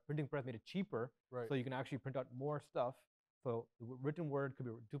 by printing press made it cheaper, right? So you can actually print out more stuff. So the written word could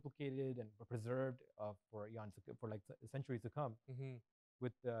be duplicated and preserved for eons, for like centuries to come.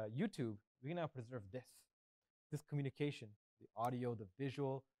 With YouTube, we can now preserve this communication, the audio, the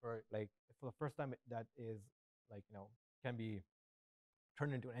visual, right? Like for the first time, that is like can be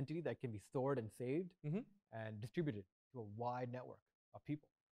turned into an entity that can be stored and saved and distributed to a wide network of people.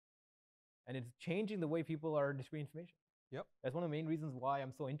 And it's changing the way people are distributing information. Yep. That's one of the main reasons why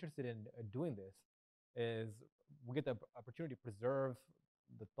I'm so interested in doing this, is we get the opportunity to preserve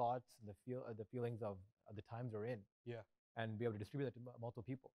the thoughts and the feelings of the times we're in. Yeah. And be able to distribute that to multiple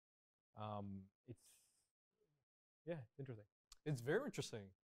people. It's interesting. It's very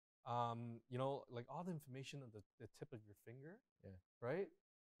interesting. Like all the information on the tip of your finger. Yeah. Right?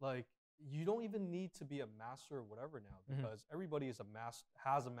 Like you don't even need to be a master or whatever now, because everybody has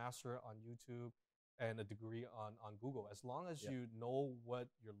a master on YouTube and a degree on Google. As long as you know what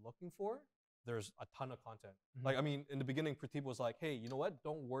you're looking for, there's a ton of content. Like, I mean, in the beginning, Prateep was like, hey, you know what?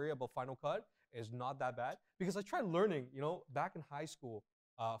 Don't worry about Final Cut. It's not that bad. Because I tried learning, back in high school,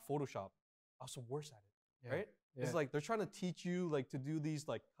 Photoshop. I was the worst at it, right? Yeah. It's like they're trying to teach you like to do these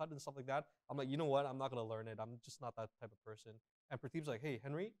like cut and stuff like that. I'm like, you know what? I'm not gonna learn it. I'm just not that type of person. And Prateep's like, hey,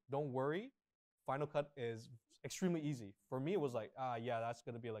 Henry, don't worry. Final Cut is extremely easy. For me, it was like, that's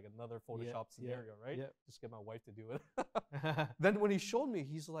gonna be like another Photoshop scenario, right? Yeah. Just get my wife to do it. Then when he showed me,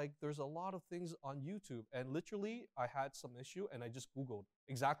 he's like, there's a lot of things on YouTube. And literally, I had some issue and I just Googled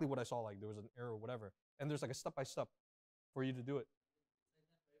exactly what I saw. Like there was an error or whatever. And there's like a step-by-step for you to do it.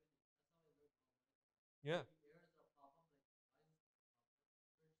 Yeah.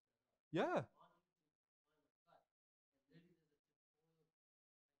 Yeah.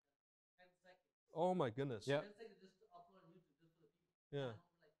 Oh my goodness. Yeah. It's like just to upload on YouTube just for the people. Yeah.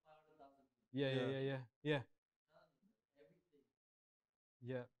 Like 500,000 views. Yeah. Everything.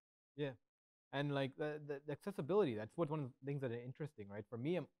 Yeah. Yeah. And like the accessibility, that's what one of the things that are interesting, right? For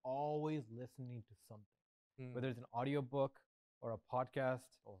me, I'm always listening to something, whether it's an audiobook or a podcast,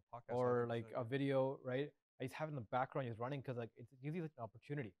 or like a video, right? I just have it in the background, just running, because like it gives you an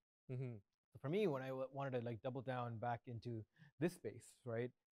opportunity. So for me, when I wanted to like double down back into this space,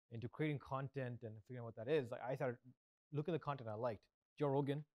 right, into creating content and figuring out what that is, like I started looking at the content I liked. Joe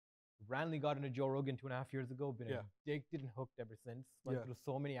Rogan, randomly got into Joe Rogan 2.5 years ago, been addicted and hooked ever since. Went through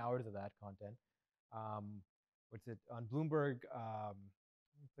so many hours of that content. What's it on Bloomberg?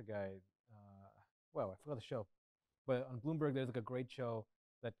 What's the guy? Well, I forgot the show, but on Bloomberg there's like a great show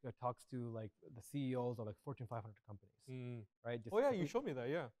that talks to like the CEOs of like Fortune 500 companies, right? Just you showed me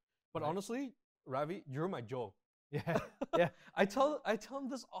that, But honestly, Ravi, you're my Joe. Yeah, yeah. I tell him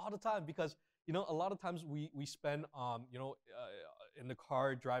this all the time because a lot of times we spend in the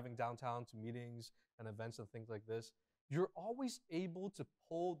car driving downtown to meetings and events and things like this. You're always able to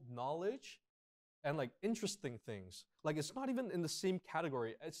pull knowledge and like interesting things. Like it's not even in the same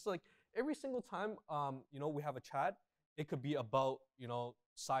category. It's like every single time we have a chat, it could be about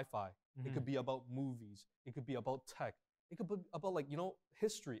sci-fi. It could be about movies. It could be about tech. It could be about like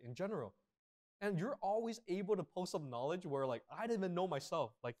history in general. And you're always able to post some knowledge where like I didn't even know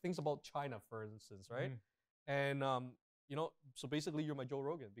myself, like things about China, for instance, right? And so basically you're my Joe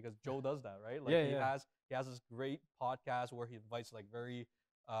Rogan because Joe does that, right? Like he has this great podcast where he invites like very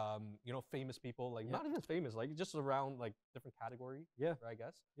famous people, like not even famous, like just around like different category. I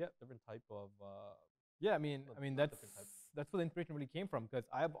guess. Different type of I mean that's where the inspiration really came from, because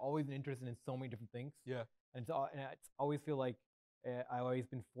I've always been interested in so many different things. And it's always feel like I've always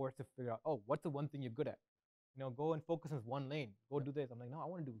been forced to figure out, what's the one thing you're good at? Go and focus on one lane. Go do this. I'm like, no, I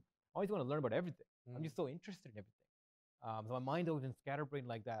always want to learn about everything. I'm just so interested in everything. So my mind's always been scatterbrained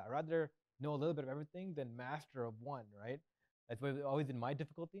like that. I'd rather know a little bit of everything than master of one, right? That's always been my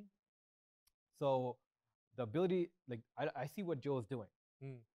difficulty. So the ability, like I see what Joe is doing.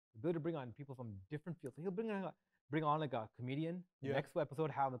 The ability to bring on people from different fields. So he'll bring on like a comedian. The next episode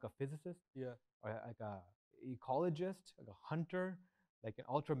have like a physicist. Or like a ecologist, like a hunter, like an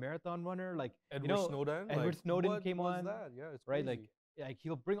ultra marathon runner, like Edward Snowden. Edward Snowden came on. That? Yeah, it's right. Crazy. Like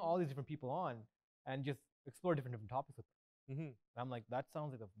he'll bring all these different people on and just explore different topics with them. And I'm like, that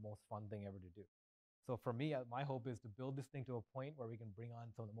sounds like the most fun thing ever to do. So for me, my hope is to build this thing to a point where we can bring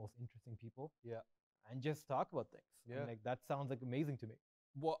on some of the most interesting people. And just talk about things. And like that sounds like amazing to me.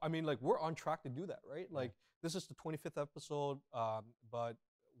 Well, I mean, like we're on track to do that, right? Like this is the 25th episode, but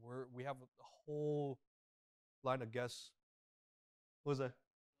we have a whole line of guests. What was that?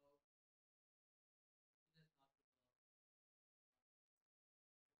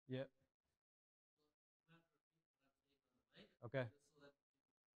 Okay.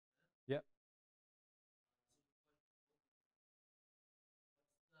 Yep.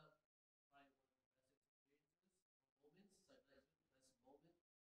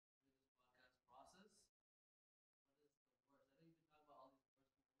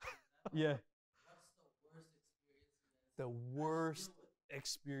 Yeah. The worst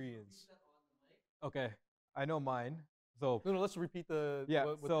experience. Okay, I know mine. So no, let's repeat the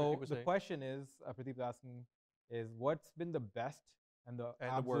so the question is, Pradeep's asking, is what's been the best and the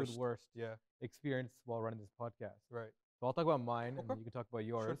absolute worst experience while running this podcast? Right. So I'll talk about mine, and you can talk about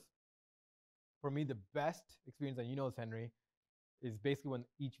yours. For me, the best experience, and this, Henry, is basically when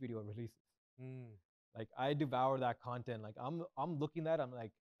each video releases. Like I devour that content. Like I'm looking at it, I'm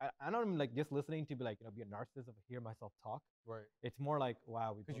like, I don't even like just listening to be like, be a narcissist of hear myself talk. Right. It's more like,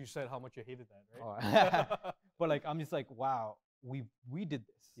 wow. Because you said how much you hated that, right? But like, I'm just like, wow, we did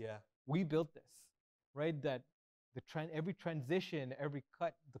this. Yeah. We built this, right? That every transition, every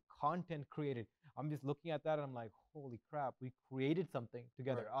cut, the content created. I'm just looking at that and I'm like, holy crap, we created something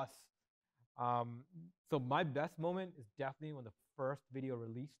together, us. So my best moment is definitely when the first video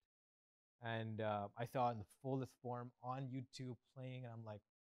released, and I saw it in the fullest form on YouTube playing, and I'm like,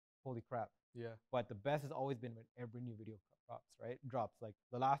 holy crap. Yeah. But the best has always been when every new video drops. Like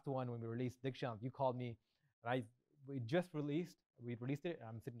the last one when we released Dikshan, you called me, and we released it, and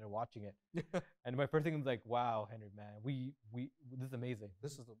I'm sitting there watching it. And my first thing was like, wow, Henry, man, this is amazing.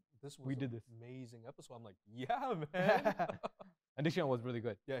 We did this amazing episode. I'm like, yeah, man. And Dikshan was really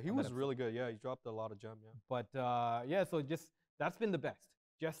good. Yeah, he was really good. Yeah, he dropped a lot of gem. Yeah. But so just that's been the best.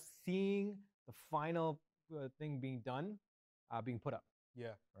 Just seeing the final thing being done, being put up.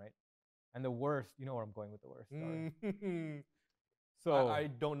 Yeah. Right. And the worst, you know where I'm going with the worst. So I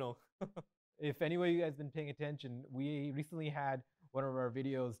don't know. If anyway you guys been paying attention, we recently had one of our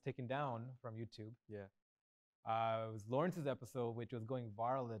videos taken down from YouTube. Yeah. It was Lawrence's episode, which was going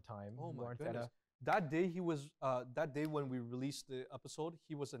viral at the time. Oh my Lawrence goodness. That day that day when we released the episode,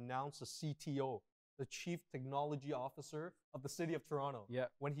 he was announced the CTO, the Chief Technology Officer of the City of Toronto. Yeah.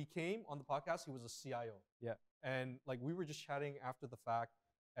 When he came on the podcast, he was a CIO. Yeah. And like we were just chatting after the fact,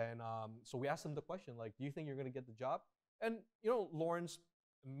 and so we asked him the question, like, do you think you're gonna get the job? And Lawrence,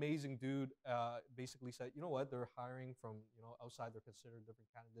 amazing dude, basically said, you know what, they're hiring from outside, they're considering different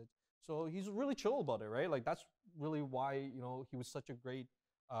candidates. So he's really chill about it, right? Like that's really why he was such a great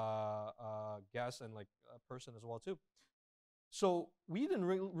guest and like a person as well too. So we didn't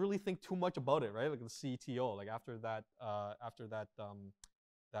really think too much about it, right? Like the CTO, like after that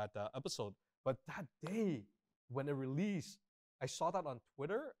episode. But that day when it released, I saw that on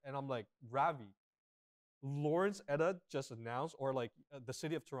Twitter, and I'm like, Ravi, Lawrence Etta just announced, or like the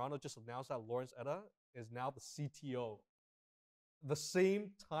City of Toronto just announced that Lawrence Etta is now the CTO. The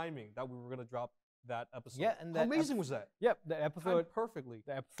same timing that we were gonna drop that episode. Yeah, and how amazing was that? Yep, the episode Timed perfectly.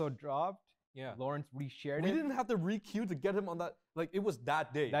 The episode dropped. Yeah. Lawrence reshared it. We didn't have to re-queue to get him on that. Like it was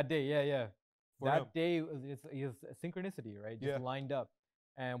that day. That day, yeah. For him. That day is synchronicity, right? Just lined up,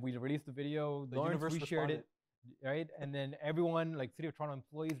 and we released the video. The Lawrence universe reshared responded. it, right? And then everyone, like City of Toronto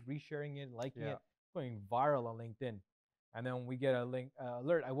employees, resharing it, liking it, going viral on LinkedIn. And then we get a link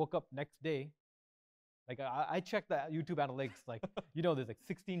alert. I woke up next day. Like I checked the YouTube analytics, like there's like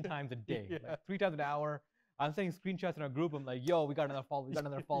 16 times a day, like 3 times an hour. I'm sending screenshots in our group. I'm like, yo, we got another follower, we got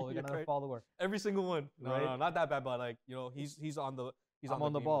another follower, we got another follower. Every single one. No, right? no, not that bad, but like he's on the I'm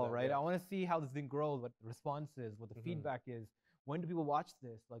on the ball, right? Yeah. I want to see how this thing grows, what the response is, what the feedback is. When do people watch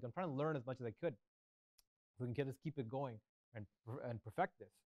this? Like I'm trying to learn as much as I could, so we can just keep it going and perfect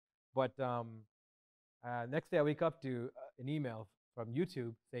this. But next day I wake up to an email from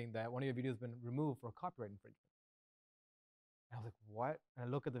YouTube saying that one of your videos has been removed for copyright infringement. And I was like, what? And I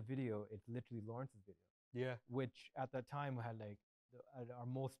look at the video, it's literally Lawrence's video. Yeah. Which at that time had like our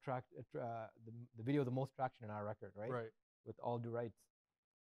most the video with the most traction in our record, right? Right. With all due rights.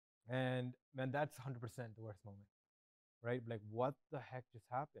 And man, that's 100% the worst moment, right? Like what the heck just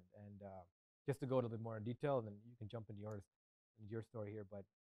happened? And just to go a little bit more in detail, and then you can jump into your story here. But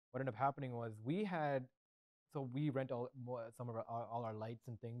what ended up happening was we rent some of all our lights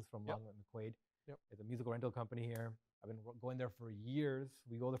and things from Long and McQuaid. Yep. It's a musical rental company here. I've been going there for years.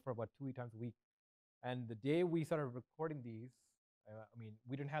 We go there for about 2 times a week. And the day we started recording these,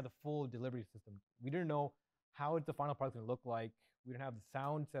 we didn't have the full delivery system. We didn't know how the final product going to look like. We didn't have the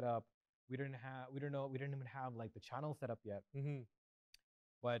sound set up. We didn't even have like the channel set up yet. Mm-hmm.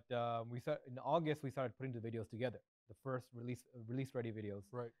 But in August, we started putting the videos together. The first release ready videos,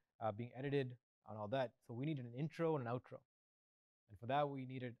 right? Being edited and all that. So we needed an intro and an outro, and for that we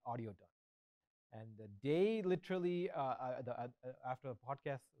needed audio done. And the day literally after the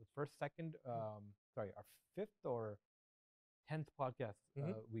podcast, our 5th or 10th podcast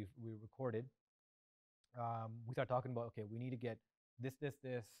we recorded. We started talking about, okay, we need to get this.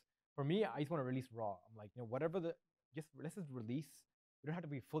 For me, I just want to release raw. I'm like, whatever let's just release. We don't have to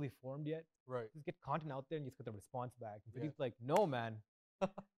be fully formed yet. Right. Just get content out there and just get the response back. And he's like, no, man.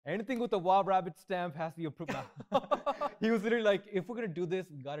 Anything with the Wild Rabbit stamp has to be approved. He was literally like, if we're going to do this,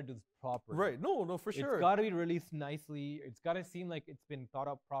 we got to do this properly. Right. No, for sure. It's got to be released nicely. It's got to seem like it's been thought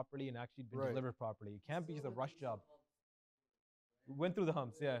out properly and actually been delivered properly. It can't be just a rush job. We went through the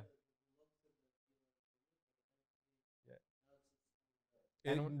humps, yeah.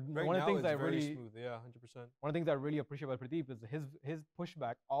 And right one of the things it's I very really smooth. Yeah, 100%. One of the things I really appreciate about Pradeep is his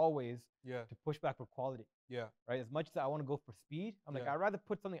pushback always to push back for quality. Yeah. Right. As much as I want to go for speed, I'm like, I'd rather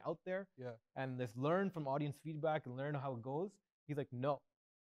put something out there and let's learn from audience feedback and learn how it goes. He's like, no,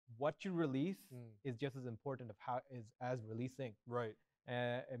 what you release is just as important as releasing. Right.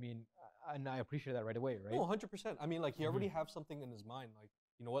 And I appreciate that right away, right? No, 100%. I mean, like he already have something in his mind,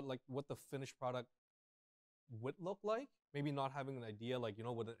 like what the finished product would look like. Maybe not having an idea, like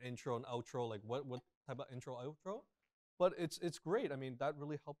with an intro and outro, like what type of intro outro, but it's great. I mean, that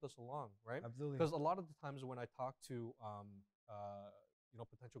really helped us along, right? Absolutely. Because a lot of the times when I talk to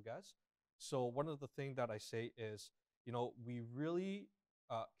potential guests, so one of the things that I say is, we really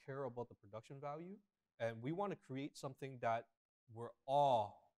care about the production value, and we want to create something that we're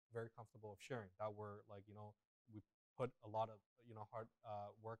all very comfortable of sharing. That we're like, we put a lot of hard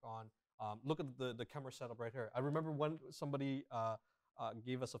work on. Look at the camera setup right here. I remember when somebody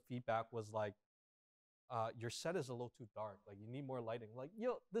gave us a feedback was like, your set is a little too dark. Like you need more lighting. Like,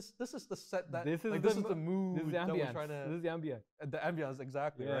 this is the set that this is the mood this is the that ambience. we're trying to. This is the ambience. The ambience,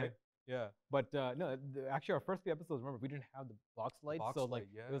 exactly, right? Yeah. But no, actually, our first few episodes, remember, we didn't have the box lights, box so light,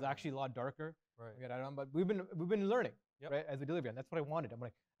 like it was yeah. actually a lot darker. Right. Okay, I don't know, but we've been learning, Yep. right, as we deliver, and that's what I wanted. I'm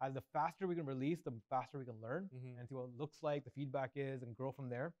like, as the faster we can release, the faster we can learn Mhm. and see what it looks like, the feedback is, and grow from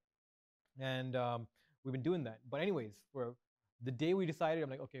there. And we've been doing that. But anyways, for the day we decided, I'm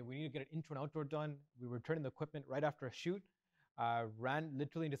like, okay, we need to get an intro and outro done. We were returning the equipment right after a shoot. Ran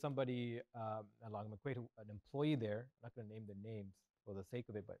literally into somebody along my way, an employee there. I'm not going to name the names for the sake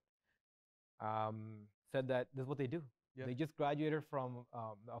of it, but said that this is what they do. Yeah. They just graduated from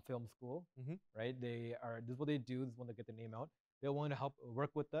a film school, Mhm. right? This is what they do. This is when they get their name out. They want to help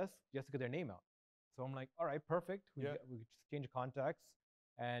work with us just to get their name out. So I'm like, all right, perfect. We Yeah. we just change contacts,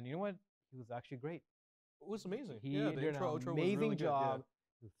 and you know what? He was actually great. It was amazing. He yeah, the did intro, an outro amazing was really job.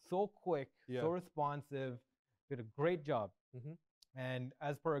 He was so quick, Yeah. so responsive. Did a great job. Mhm. And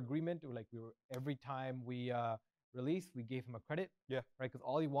as per agreement, we were every time we released, we gave him a credit. Yeah. Right, because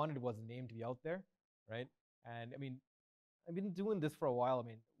all he wanted was a name to be out there, right? And I mean, I've been doing this for a while. I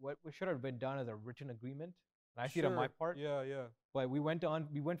mean, what should have been done as a written agreement. And I see it on my Sure. part. Yeah, yeah. But we went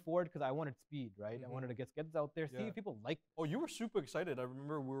forward because I wanted speed, right? I Mhm. wanted to get this out there, see Yeah. if people like. Oh, you were super excited. I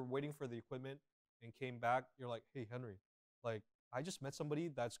remember we were waiting for the equipment and came back. You're like, hey, Henry, like, I just met somebody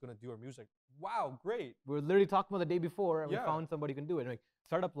that's going to do our music. Wow, great. We were literally talking about the day before, and Yeah. we found somebody who can do it. Like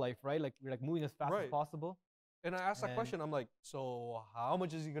startup life, right? Like we're like moving as fast as Right. possible. And I asked that And- question. I'm like, so how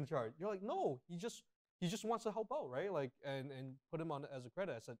much is he going to charge? You're like, no, he just wants to help out, right? Like, and put him on as a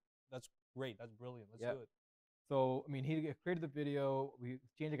credit. I said, that's great. That's brilliant. Let's Yeah. do it. So, I mean, he created the video. We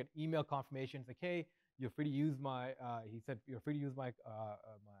exchanged like an email confirmation. It's like, hey, you're free to use my. He said you're free to use my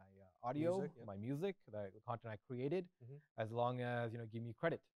audio, Music, yeah. my music, the content I created, Mhm. as long as give me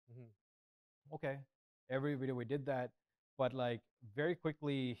credit. Mhm. Okay. Every video we did that, but like very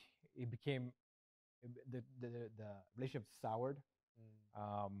quickly it became the relationship soured.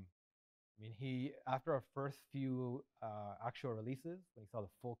 I mean, he after our first few actual releases, when he saw the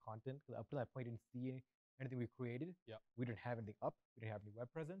full content, because up to that point he didn't see anything we created. Yeah. We didn't have anything up. We didn't have any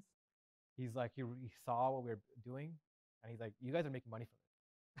web presence. He's like, he saw what we were doing, and he's like, you guys are making money from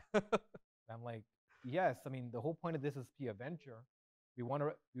this. And I'm like, yes. I mean, the whole point of this is to be a venture. We want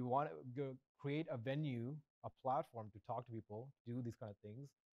to create a venue, a platform to talk to people, do these kind of things.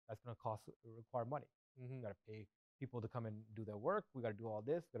 That's going to require money. Mhm. We got to pay people to come and do their work. We got to do all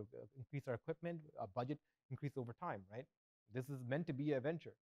this. We got to increase our equipment, our budget increase over time, right? This is meant to be a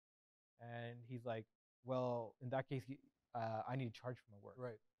venture. And he's like, well, in that case, I need to charge for my work.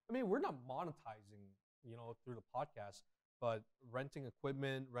 Right. I mean, we're not monetizing, through the podcast, but renting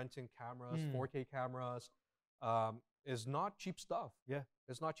equipment, renting cameras, 4K cameras, is not cheap stuff. Yeah.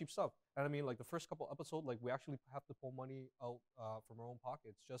 It's not cheap stuff. And I mean, like the first couple episodes, like we actually have to pull money out from our own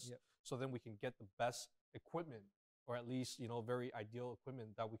pockets just so then we can get the best equipment, or at least, very ideal equipment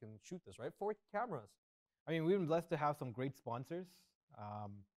that we can shoot this, right? 4K cameras. I mean, we've been blessed to have some great sponsors. I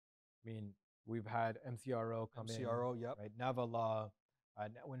mean, we've had MCRO come in. MCRO, yep. Right, Navala,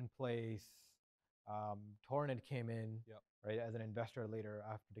 Netwin Place, Tornad came in, Yep. right, as an investor later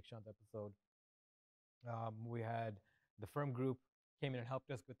after Dick Shawn's episode. We had the Firm Group came in and helped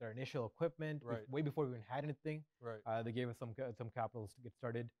us with our initial equipment Right. way before we even had anything. Right. They gave us some capital to get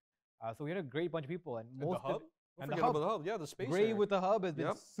started. So we had a great bunch of people, and And most the hub? of Don't and the forget hub. about the hub. Yeah, the space. Gray there. with the hub has been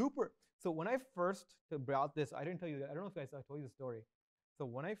Yep. super. So when I first brought this, I didn't tell you. I don't know if I told you the story. So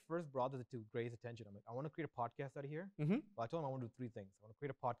when I first brought this to Gray's attention, I'm like, I want to create a podcast out of here. Mhm. Well, I told him I want to do three things. I want to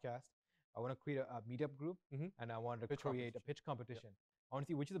create a podcast. I want to create a meetup group, Mhm. and I wanted to Pitch create a competition. pitch competition. I want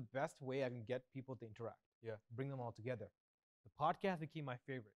to see which is the best way I can get people to interact. Yeah. Bring them all together. The podcast became my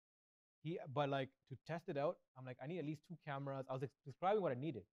favorite. But like to test it out, I'm like, I need at least 2 cameras. I was describing what I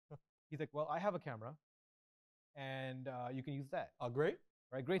needed. He's like, well, I have a camera, and you can use that. Great.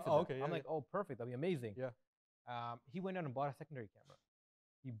 Right? Great. Oh, okay, I'm yeah, like, oh, perfect. That'd be amazing. Yeah. He went out and bought a secondary camera.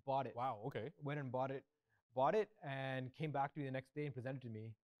 He bought it. Wow. Okay. Went and bought it, and came back to me the next day and presented to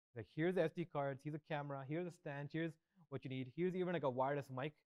me. Like, here's the SD cards, here's a camera, here's a stand, here's what you need. Here's even like a wireless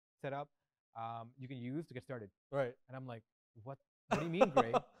mic setup you can use to get started. Right. And I'm like, what do you mean,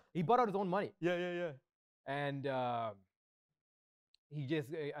 Gray? He bought out his own money. Yeah. Yeah. Yeah. And he just,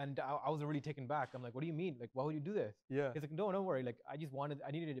 and I was really taken back. I'm like, what do you mean? Like, why would you do this? Yeah. He's like, no, don't worry. Like, I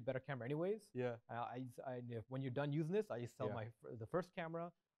needed a better camera anyways. Yeah. When you're done using this, I just sell Yeah. the first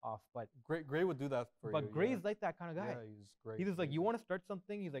camera off. But Gray would do that for you. but Gray's yeah. like that kind of guy. Yeah, he's great. He's just like, He's you great. want to start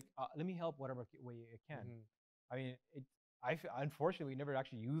something? He's like, let me help whatever way I can. Mhm. I mean, unfortunately, we never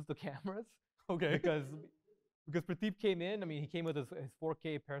actually used the cameras Okay. because Pradeep came in. I mean, he came with his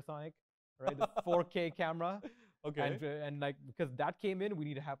 4K Parasonic, right? The 4K camera. Okay. And like because that came in, we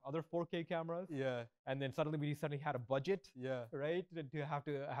need to have other 4K cameras. Yeah. And then suddenly we suddenly had a budget. Yeah. Right. To have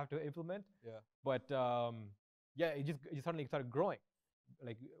to implement. Yeah. But yeah, it suddenly started growing.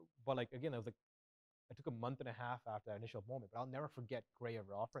 Like, but like again, it took a month and a half after that initial moment. But I'll never forget Gray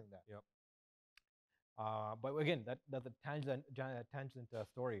ever offering that. Yep. But again, that's a tangent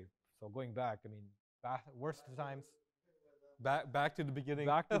story. So going back, I mean, worst times. Back to the beginning.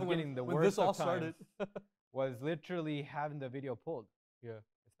 Back to the beginning. The when worst this all of times started was literally having the video pulled. Yeah.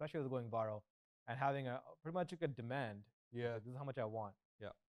 Especially with going viral, and having a pretty much like a demand. Yeah. Like, this is how much I want. Yeah.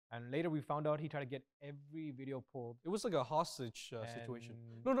 And later we found out he tried to get every video pulled. It was like a hostage situation.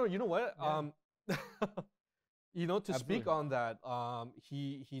 And- No, you know what? Yeah. You know, to speak Absolutely. on that,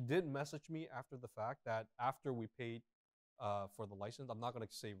 he did message me after the fact that after we paid for the license, I'm not gonna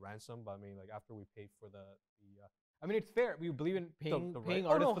say ransom, but I mean like after we paid for the I mean, it's fair. We believe in paying right- paying oh,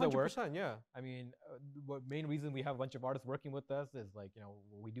 artists no, for their work. 100%, yeah, I mean, what main reason we have a bunch of artists working with us is like, you know,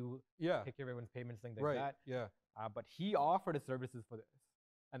 we do yeah, take care of everyone's payments, things like right, that. yeah, But he offered his services for this,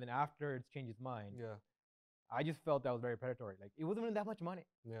 and then after it's changed his mind, yeah, I just felt that was very predatory. Like it wasn't even that much money.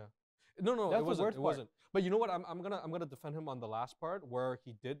 yeah. No, That's it the wasn't. worst It part. wasn't. But you know what? I'm gonna defend him on the last part where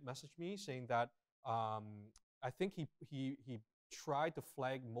he did message me saying that I think he tried to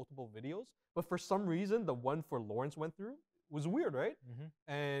flag multiple videos, but for some reason the one for Lawrence went through. Was weird, right?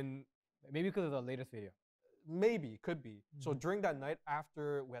 And Maybe because of the latest video. maybe could be. So Mhm. during that night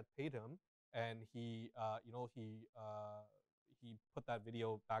after we had paid him, and he, you know, he put that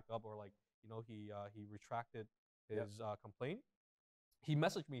video back up, or like, you know, he retracted his complaint. He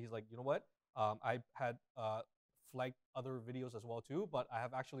messaged me. He's like, you know what? I had flagged other videos as well too, but I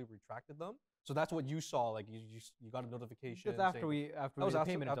have actually retracted them. So that's what you saw. Like you got a notification. Just after saying- after that was the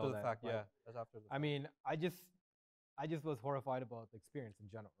after, payment and after all the that. fact. Like, Yeah, that's after the I mean, I just was horrified about the experience in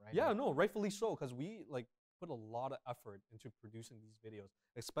general, right? Yeah, Like, no, rightfully so, because we like put a lot of effort into producing these videos,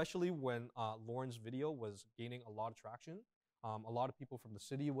 especially when Lauren's video was gaining a lot of traction. A lot of people from the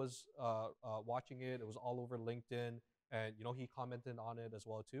city was watching it. It was all over LinkedIn, and you know he commented on it as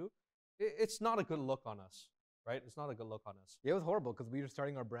well too. It's not a good look on us, right? It's not a good look on us. it was horrible because we were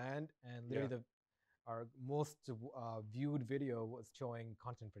starting our brand, and literally Yeah. our most viewed video was showing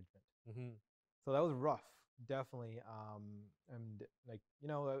content infringement. Mm-hmm. So that was rough, definitely. And like, you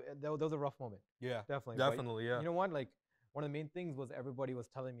know, that was a rough moment, Yeah, definitely. But definitely. Yeah, you know what? Like one of the main things was everybody was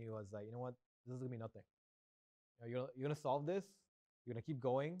telling me was like, you know what, this is gonna be nothing. You know, you're gonna solve this. You're gonna keep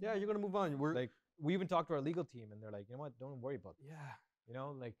going. yeah. You're gonna move on. We're Like we even talked to our legal team, and they're like, you know what, don't worry about this. yeah. You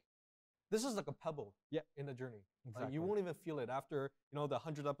know, like This is like a pebble. Yeah. In the journey. Like, exactly. you won't even feel it after the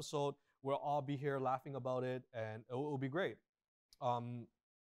 100th episode. We'll all be here laughing about it, and it'll be great.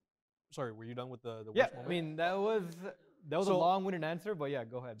 Sorry, were you done with the Yeah, worst moment? I mean that was a So- long-winded answer, but yeah,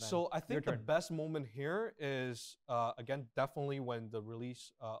 go ahead, man. So I Your think the turn. best moment here is again definitely when the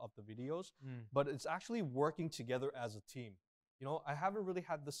release of the videos, Mm. but it's actually working together as a team. You know, I haven't really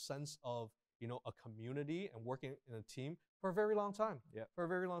had the sense of a community and working in a team for a very long time. Yeah. For a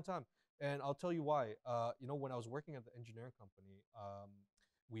very long time, and I'll tell you why. When I was working at the engineering company,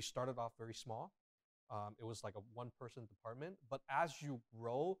 we started off very small. It was like a one-person department, but as you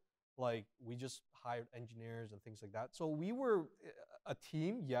grow, like we just hired engineers and things like that. So we were a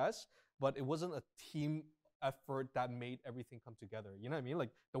team, yes, but it wasn't a team effort that made everything come together. You know what I mean?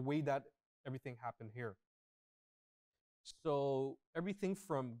 Like the way that everything happened here. So everything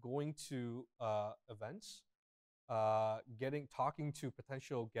from going to events, talking to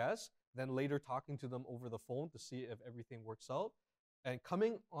potential guests, then later talking to them over the phone to see if everything works out, and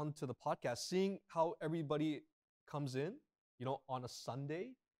coming onto the podcast, seeing how everybody comes in, on a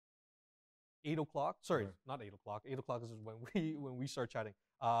Sunday, 8 o'clock. Sorry, not 8 o'clock. 8 o'clock is when we start chatting.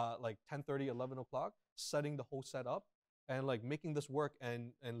 Like 10:30, 11 o'clock, setting the whole setup and like making this work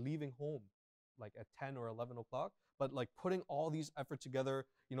and leaving home like at 10 or 11 o'clock. But like putting all these efforts together,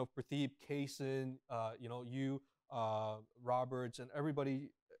 Pradeep, Kaysen, you, Roberts, and everybody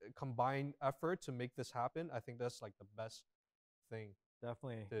combined effort to make this happen. I think that's like the best thing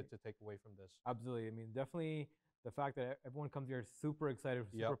Definitely. to take away from this. Absolutely. I mean, definitely the fact that everyone comes here super excited,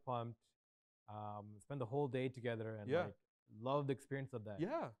 super Yep. pumped, spend the whole day together, and Yeah. like love the experience of that.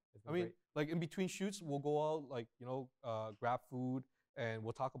 Yeah. It's I been mean, great. like in between shoots, we'll go out, like, grab food, and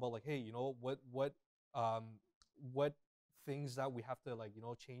we'll talk about like, hey, what things that we have to like,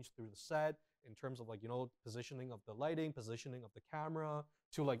 change through the set in terms of like, positioning of the lighting, positioning of the camera,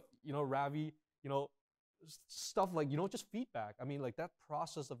 to like, Ravi, stuff like, just feedback. I mean, like that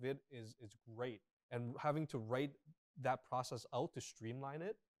process of it is great, and having to write that process out to streamline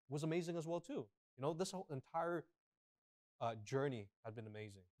it was amazing as well too. This whole entire journey had been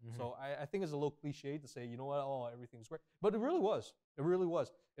amazing. So I think it's a little cliche to say, you know what, oh, everything's great, but it really was. It really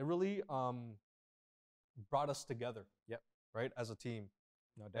was. It really brought us together. Yep. Right, as a team.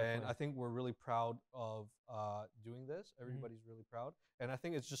 No, definitely. And I think we're really proud of doing this. Everybody's really proud, and I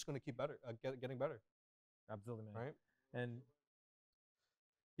think it's just going to keep better, getting better. Absolutely, man. Right. And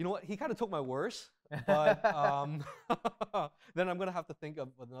you know what? He kind of took my worst, but then I'm gonna have to think of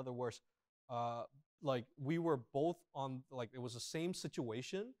another worst. Like we were both on, like it was the same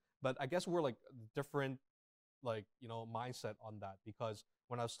situation, but I guess we're like different, like mindset on that, because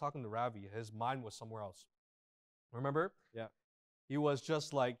when I was talking to Ravi, his mind was somewhere else. Remember? Yeah. He was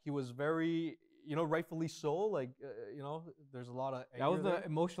just like, he was very, rightfully so. Like, there's a lot of anger that was there. the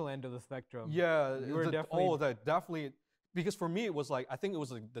emotional end of the spectrum. Yeah. You were definitely. That definitely. Because for me, it was like, I think it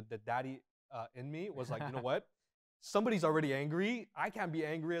was like the daddy in me was like, you know what? Somebody's already angry. I can't be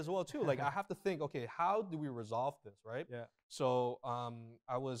angry as well too. Like I have to think, okay, how do we resolve this, right? Yeah. So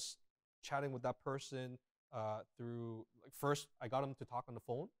I was chatting with that person through, like, first I got him to talk on the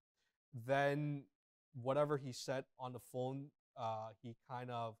phone. Then whatever he said on the phone, he kind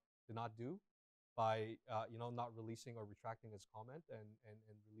of did not do by not releasing or retracting his comment and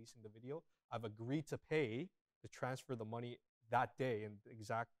releasing the video. I've agreed to pay to transfer the money that day in the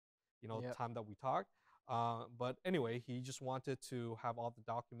exact time that we talked. But anyway, he just wanted to have all the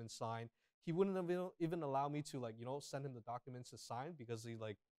documents signed. He wouldn't have even allow me to send him the documents to sign because he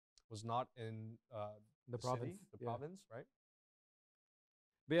was not in the province, province, right?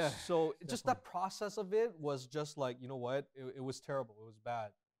 But yeah. So just that process of it was just like, you know what? It was terrible. It was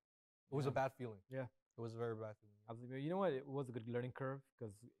bad. It was a bad feeling. Yeah. It was a very bad feeling. Absolutely. You know what? It was a good learning curve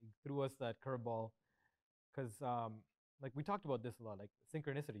because it threw us that curveball. Because like we talked about this a lot, like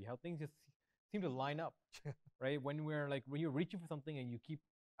synchronicity, how things just seem to line up, right? When you're reaching for something and you keep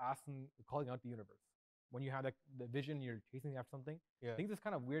calling out the universe. When you have the vision, you're chasing after something. Yeah. Things just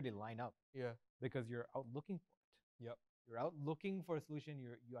kind of weirdly line up. Yeah. Because you're out looking for it. Yep. You're out looking for a solution.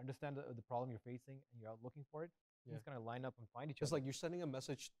 You understand the problem you're facing, and you're out looking for it. You just kind of line up and find each other. It's like you're sending a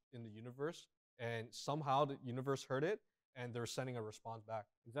message in the universe, and somehow the universe heard it, and they're sending a response back.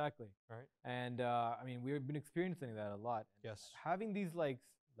 Exactly. Right. And I mean, we've been experiencing that a lot. And yes. having these like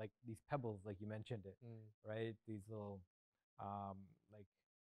these pebbles, like you mentioned it, right? These little like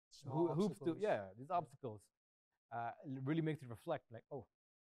hoops, these obstacles. It really makes you reflect. Like, oh,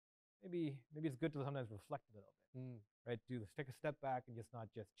 maybe it's good to sometimes reflect a little bit, right? To take a step back and just not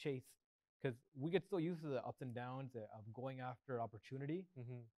just chase, because we get so used to the ups and downs of going after opportunity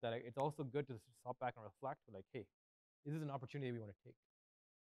that it's also good to stop back and reflect. Like, hey, this is an opportunity we want to take.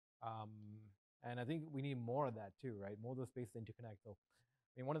 And I think we need more of that too, right? More of those spaces to interconnect. So,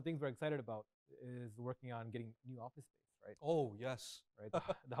 I mean, one of the things we're excited about is working on getting new office space, right? Oh, yes. Right.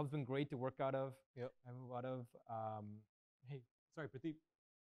 The hub's been great to work out of. Yep. I move out of. Hey, sorry, Pradeep.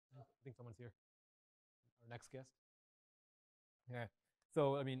 I think someone's here. Our next guest. Yeah.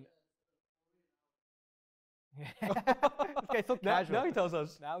 So, I mean. This guy's so casual. Now he tells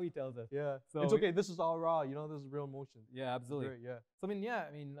us. Now he tells us. Yeah. So it's okay. This is all raw. This is real emotion. Yeah, absolutely. Great, yeah. So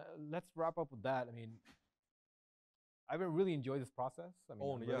I mean, let's wrap up with that. I mean, I've really enjoyed this process. I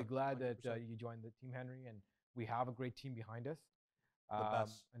mean, I'm really glad 100%. That you joined the team, Henry, and we have a great team behind us. The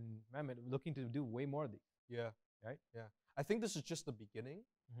best. And man, we're looking to do way more of these. Yeah. Right. Yeah. I think this is just the beginning,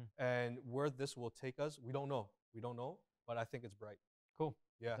 and where this will take us, we don't know. We don't know, but I think it's bright. Cool.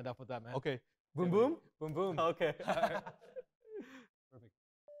 Yeah. Enough with that, man. Okay. Boom, boom. Boom, boom. Okay.